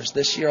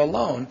this year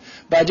alone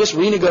by just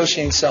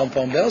renegotiating cell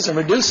phone bills and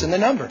reducing the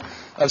number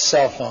of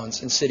cell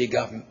phones in city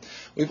government.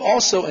 We've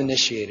also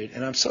initiated,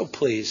 and I'm so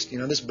pleased,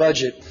 this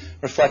budget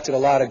reflected a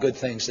lot of good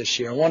things this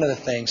year. And one of the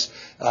things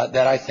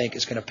that I think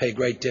is going to pay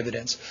great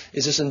dividends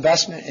is this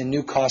investment in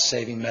new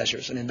cost-saving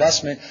measures, an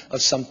investment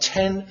of some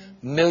 $10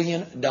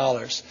 million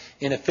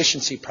in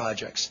efficiency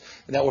projects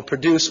that will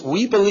produce,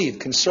 we believe,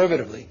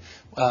 conservatively,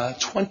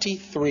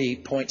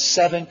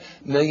 $23.7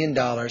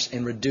 million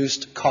in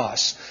reduced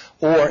costs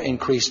or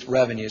increased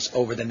revenues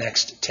over the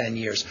next 10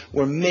 years.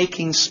 We're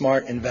making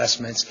smart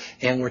investments,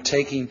 and we're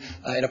taking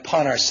it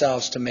upon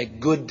ourselves to make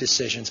good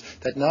decisions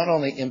that not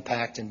only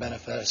impact and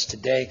benefit us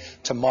today,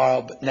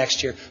 tomorrow, but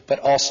next year, but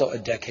also a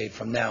decade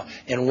from now.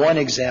 And one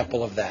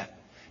example of that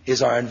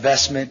is our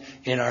investment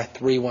in our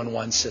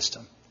 311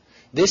 system.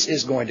 This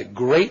is going to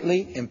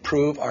greatly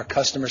improve our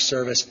customer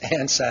service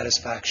and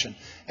satisfaction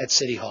at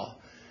City Hall.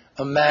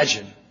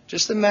 Imagine,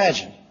 just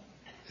imagine,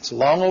 it's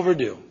long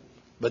overdue,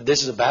 but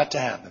this is about to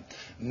happen.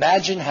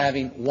 Imagine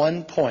having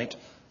one point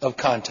of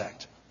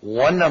contact,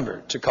 one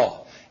number to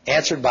call,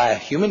 answered by a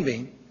human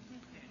being,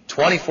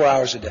 24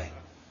 hours a day,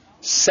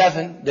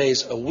 7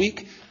 days a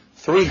week,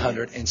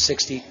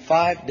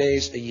 365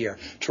 days a year,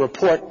 to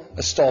report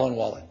a stolen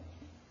wallet,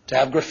 to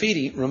have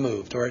graffiti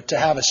removed, or to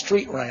have a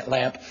street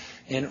lamp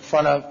in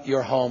front of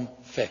your home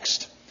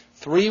fixed.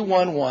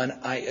 311,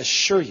 I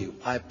assure you,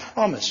 I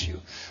promise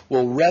you,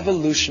 will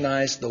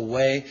revolutionize the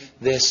way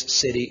this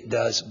city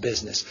does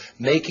business,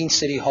 making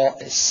City Hall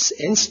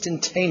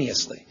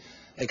instantaneously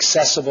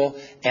accessible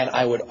and,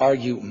 I would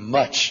argue,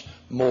 much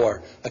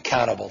more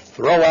accountable.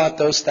 Throw out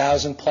those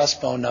 1,000+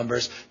 phone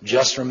numbers.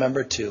 Just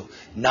remember 2,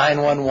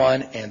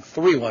 911 and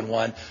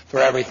 311 for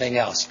everything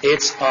else.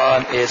 It's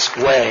on its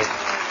way,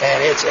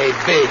 and it's a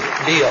big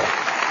deal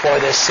for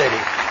this city.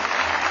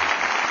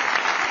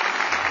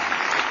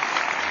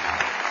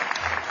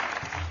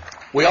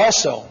 We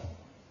also,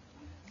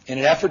 in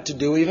an effort to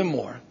do even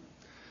more,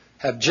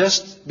 have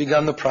just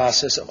begun the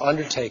process of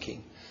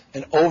undertaking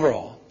an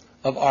overhaul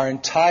of our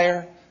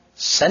entire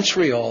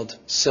century-old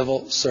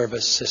civil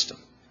service system.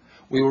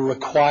 We will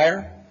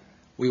require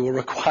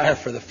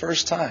for the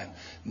first time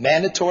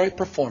mandatory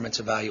performance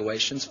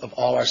evaluations of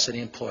all our city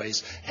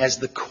employees as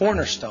the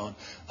cornerstone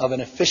of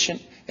an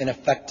efficient and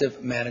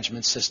effective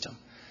management system.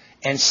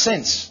 And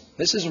since,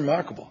 this is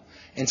remarkable,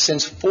 and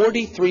since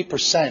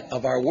 43%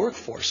 of our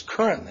workforce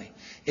currently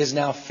is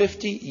now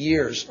 50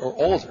 years or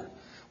older,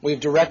 we've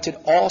directed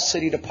all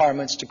city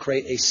departments to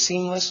create a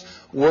seamless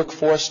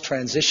workforce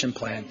transition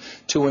plan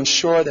to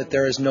ensure that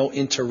there is no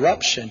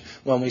interruption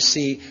when we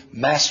see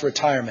mass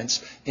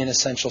retirements in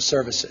essential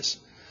services.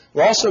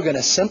 We're also going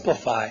to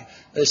simplify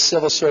the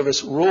civil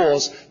service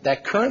rules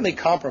that currently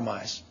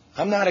compromise,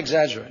 I'm not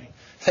exaggerating,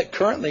 that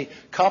currently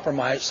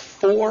compromise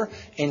 4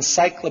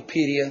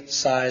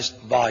 encyclopedia-sized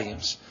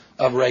volumes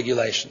of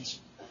regulations.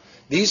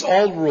 These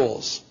old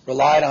rules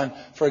relied on,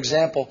 for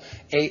example,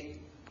 a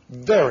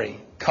very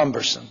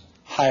cumbersome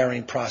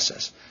hiring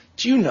process.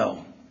 Do you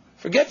know,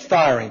 forget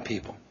firing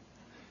people,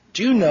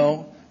 do you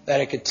know that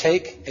it could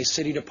take a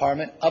city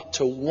department up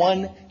to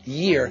 1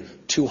 year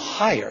to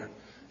hire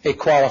a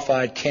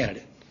qualified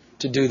candidate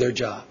to do their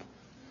job?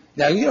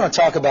 Now, you don't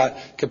talk about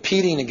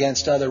competing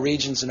against other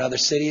regions and other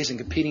cities and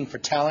competing for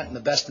talent and the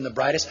best and the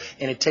brightest,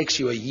 and it takes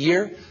you a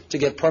year to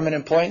get permanent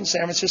employment in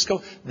San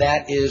Francisco?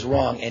 That is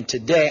wrong. And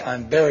today,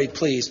 I'm very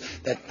pleased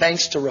that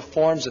thanks to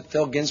reforms that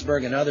Phil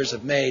Ginsburg and others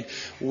have made,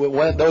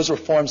 those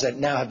reforms that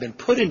now have been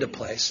put into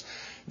place,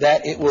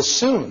 that it will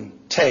soon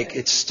take,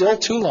 it's still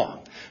too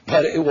long,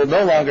 but it will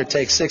no longer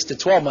take 6 to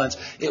 12 months.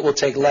 It will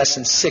take less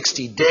than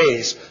 60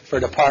 days for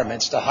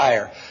departments to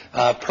hire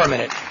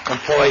permanent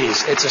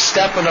employees. It's a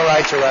step in the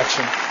right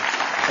direction,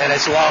 and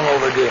it's long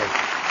overdue.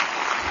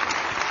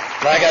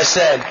 Like I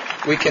said,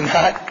 we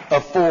cannot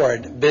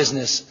afford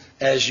business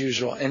as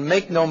usual. And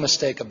make no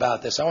mistake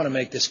about this. I want to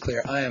make this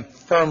clear. I am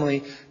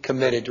firmly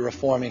committed to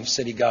reforming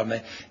city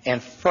government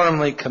and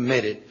firmly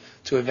committed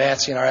to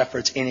advancing our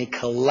efforts in a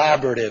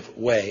collaborative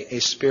way, a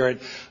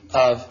spirit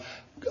of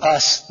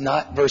us,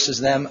 not versus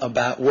them,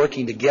 about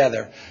working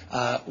together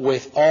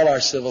with all our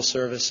civil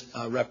service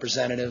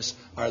representatives,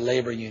 our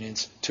labor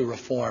unions, to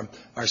reform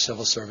our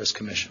Civil Service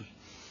Commission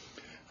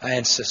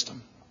and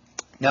system.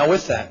 Now,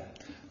 with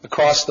that,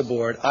 across the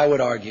board, I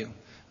would argue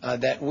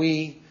that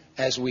we,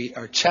 as we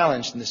are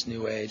challenged in this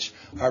new age,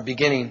 are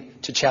beginning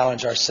to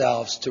challenge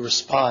ourselves to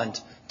respond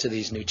to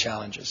these new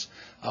challenges.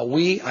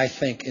 We, I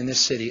think, in this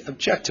city,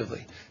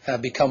 objectively,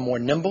 have become more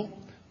nimble.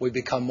 We've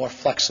become more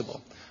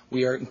flexible.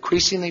 We are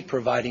increasingly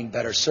providing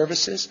better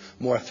services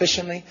more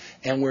efficiently,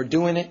 and we're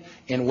doing it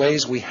in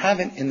ways we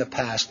haven't in the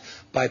past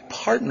by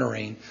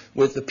partnering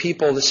with the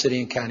people of the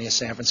city and county of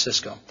San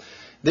Francisco.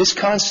 This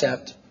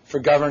concept for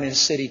governing a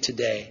city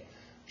today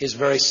is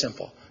very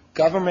simple.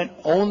 Government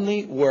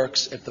only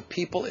works if the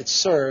people it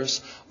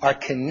serves are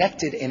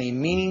connected in a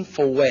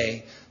meaningful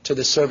way to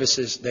the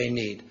services they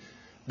need.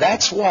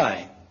 That's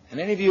why, and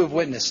any of you have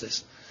witnessed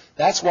this,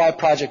 that's why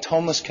Project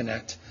Homeless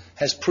Connect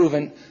has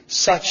proven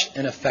such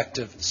an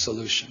effective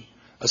solution,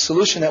 a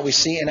solution that we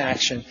see in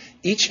action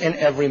each and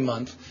every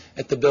month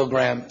at the Bill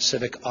Graham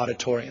Civic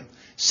Auditorium.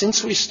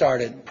 Since we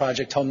started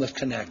Project Homeless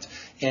Connect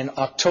in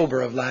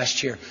October of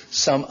last year,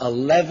 some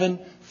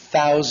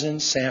 11,000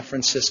 San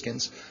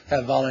Franciscans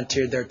have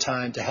volunteered their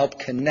time to help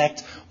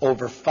connect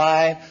over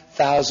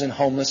 5,000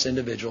 homeless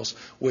individuals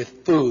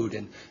with food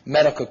and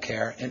medical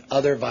care and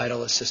other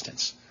vital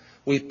assistance.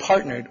 We've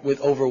partnered with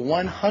over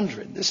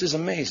 100, this is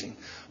amazing,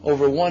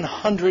 over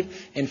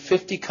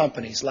 150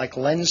 companies like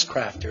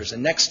LensCrafters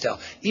and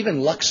Nextel,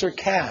 even Luxor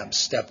Cabs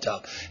stepped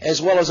up,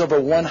 as well as over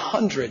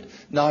 100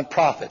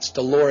 nonprofits,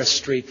 Dolores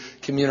Street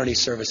Community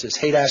Services,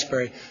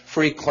 Haight-Ashbury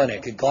Free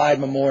Clinic, Glide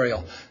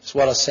Memorial, as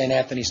well as St.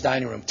 Anthony's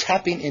Dining Room,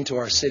 tapping into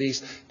our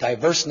city's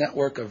diverse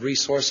network of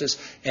resources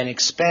and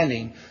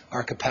expanding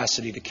our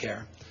capacity to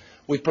care.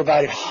 We've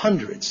provided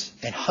hundreds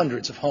and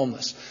hundreds of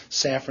homeless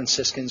San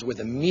Franciscans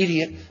with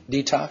immediate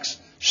detox,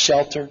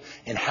 shelter,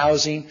 and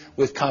housing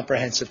with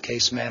comprehensive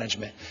case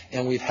management.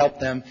 And we've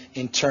helped them,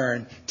 in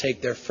turn,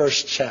 take their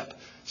first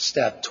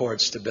step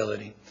towards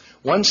stability.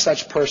 One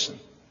such person,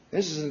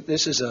 this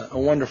is a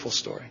wonderful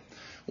story.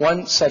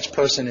 One such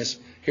person is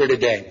here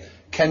today,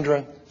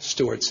 Kendra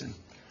Stewartson.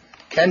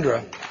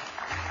 Kendra,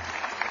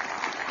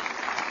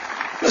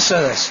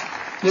 listen to this.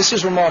 This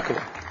is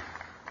remarkable.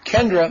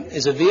 Kendra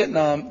is a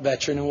Vietnam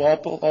veteran who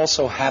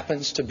also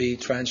happens to be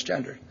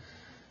transgender.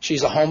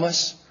 She's a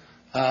Homeless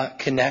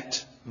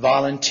Connect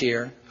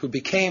volunteer who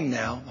became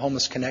now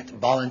Homeless Connect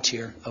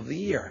Volunteer of the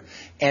Year.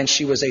 And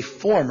she was a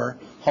former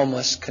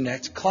Homeless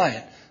Connect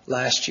client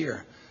last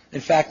year. In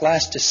fact,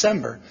 last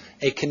December,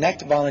 a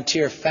Connect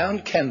volunteer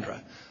found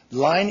Kendra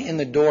lying in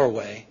the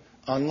doorway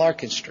on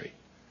Larkin Street.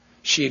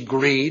 She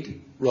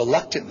agreed,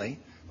 reluctantly,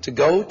 to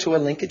go to a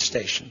linkage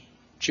station.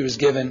 She was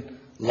given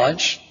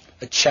lunch,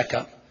 a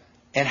checkup,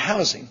 and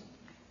housing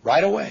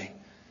right away.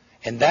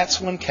 And that's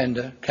when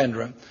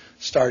Kendra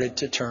started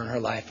to turn her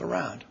life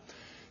around.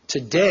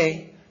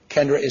 Today,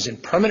 Kendra is in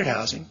permanent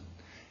housing,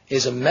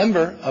 is a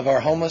member of our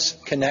Homeless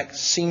Connect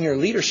senior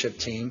leadership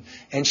team,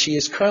 and she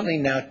is currently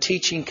now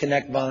teaching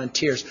Connect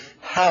volunteers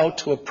how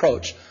to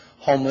approach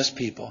homeless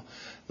people.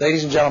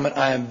 Ladies and gentlemen,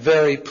 I am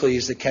very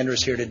pleased that Kendra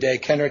is here today.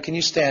 Kendra, can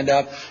you stand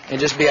up and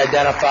just be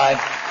identified?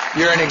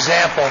 You're an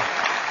example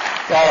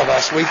for all of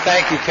us. We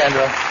thank you,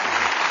 Kendra.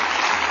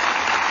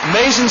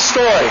 Amazing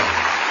story.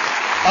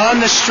 On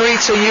the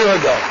streets a year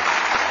ago.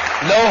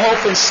 No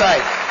hope in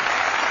sight.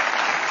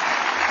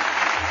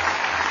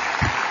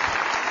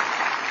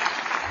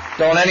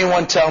 Don't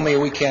anyone tell me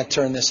we can't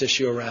turn this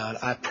issue around.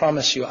 I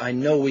promise you, I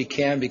know we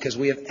can because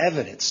we have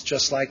evidence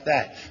just like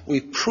that.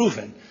 We've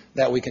proven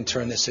that we can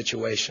turn this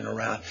situation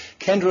around.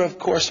 Kendra, of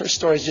course, her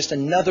story is just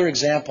another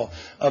example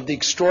of the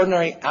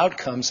extraordinary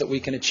outcomes that we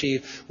can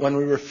achieve when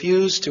we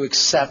refuse to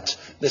accept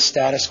the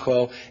status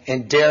quo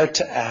and dare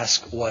to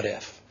ask, what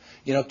if?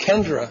 You know,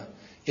 Kendra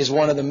is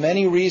one of the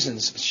many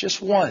reasons, it's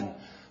just one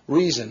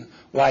reason,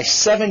 why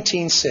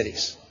 17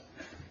 cities,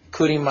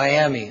 including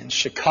Miami and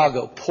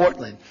Chicago,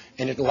 Portland,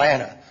 and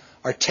Atlanta,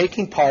 are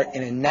taking part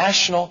in a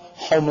National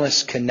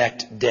Homeless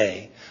Connect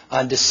Day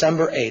on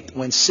December 8th,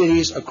 when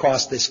cities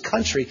across this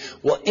country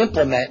will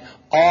implement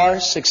our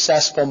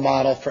successful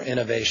model for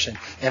innovation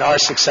and our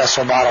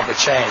successful model for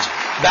change.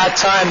 About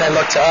time they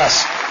look to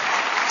us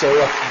to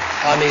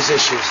look on these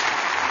issues.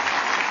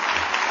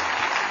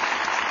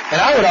 And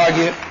I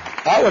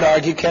would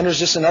argue, Kendra's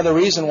just another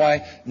reason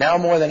why now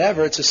more than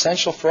ever it's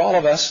essential for all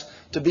of us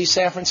to be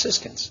San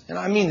Franciscans. And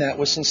I mean that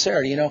with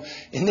sincerity. You know,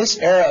 in this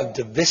era of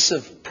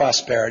divisive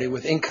prosperity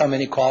with income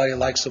inequality, the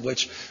likes of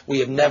which we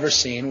have never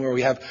seen, where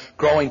we have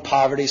growing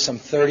poverty, some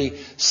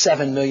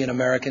 37 million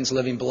Americans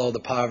living below the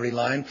poverty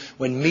line,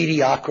 when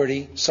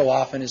mediocrity so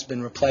often has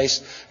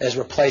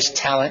replaced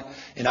talent,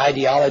 and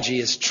ideology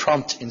is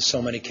trumped in so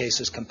many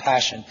cases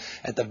compassion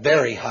at the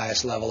very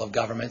highest level of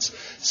governments,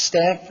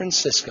 San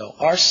Francisco,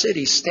 our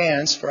city,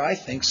 stands for, I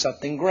think,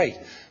 something great.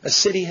 This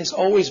city has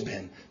always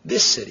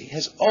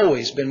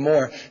been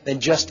more than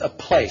just a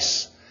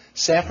place.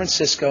 San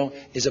Francisco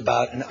is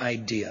about an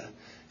idea.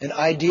 an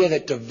idea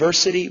that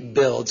diversity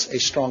builds a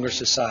stronger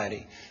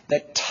society,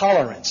 that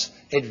tolerance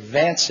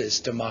advances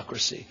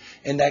democracy,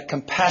 and that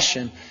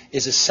compassion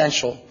is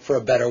essential for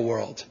a better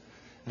world.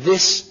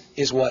 This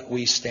is what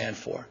we stand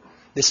for.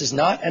 This is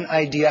not an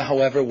idea,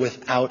 however,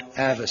 without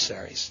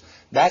adversaries.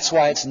 That's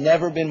why it's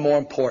never been more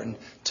important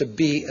to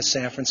be a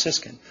San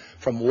Franciscan.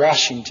 From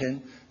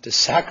Washington to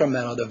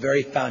Sacramento, the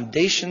very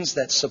foundations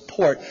that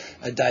support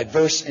a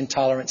diverse and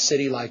tolerant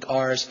city like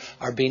ours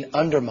are being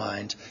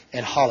undermined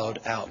and hollowed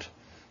out.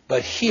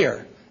 But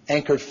here,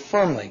 anchored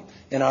firmly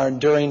in our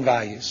enduring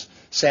values,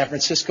 San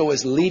Francisco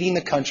is leading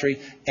the country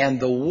and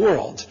the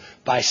world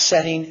by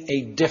setting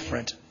a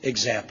different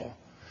example.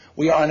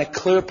 We are on a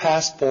clear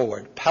path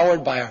forward,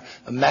 powered by our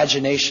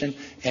imagination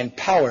and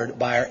powered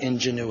by our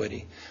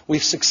ingenuity.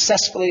 We've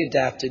successfully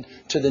adapted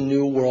to the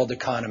new world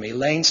economy,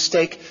 laying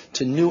stake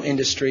to new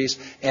industries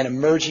and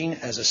emerging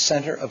as a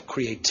center of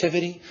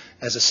creativity,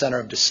 as a center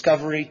of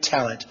discovery,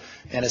 talent,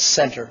 and a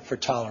center for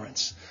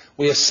tolerance.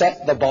 We have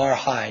set the bar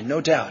high,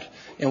 no doubt,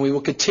 and we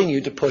will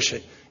continue to push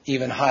it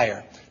even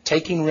higher,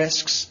 taking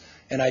risks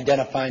and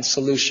identifying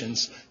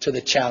solutions to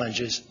the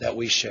challenges that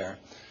we share.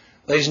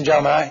 Ladies and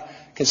gentlemen, I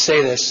can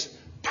say this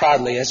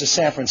proudly as a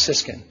San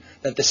Franciscan,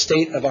 that the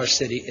state of our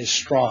city is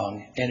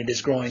strong, and it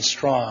is growing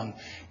strong,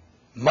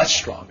 much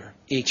stronger,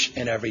 each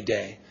and every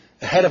day.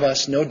 Ahead of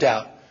us, no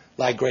doubt,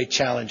 lie great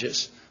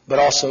challenges, but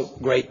also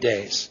great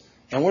days.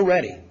 And we're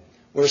ready.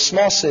 We're a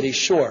small city,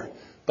 sure,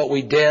 but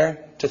we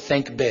dare to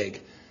think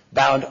big,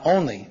 bound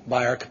only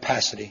by our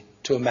capacity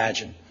to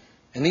imagine.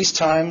 In these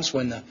times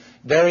when the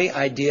very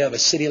idea of a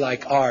city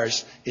like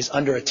ours is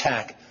under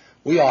attack,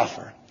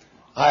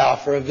 I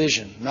offer a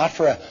vision, not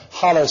for a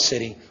hollow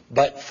city,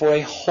 but for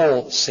a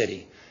whole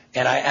city.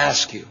 And I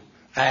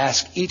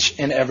ask each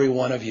and every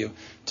one of you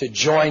to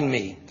join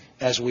me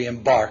as we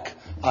embark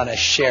on a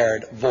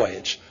shared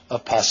voyage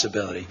of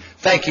possibility.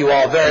 Thank you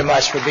all very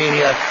much for being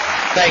here.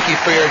 Thank you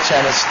for your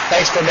attendance.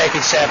 Thanks for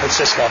making San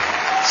Francisco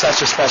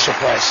such a special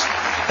place.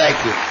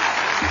 Thank you.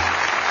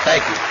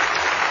 Thank you.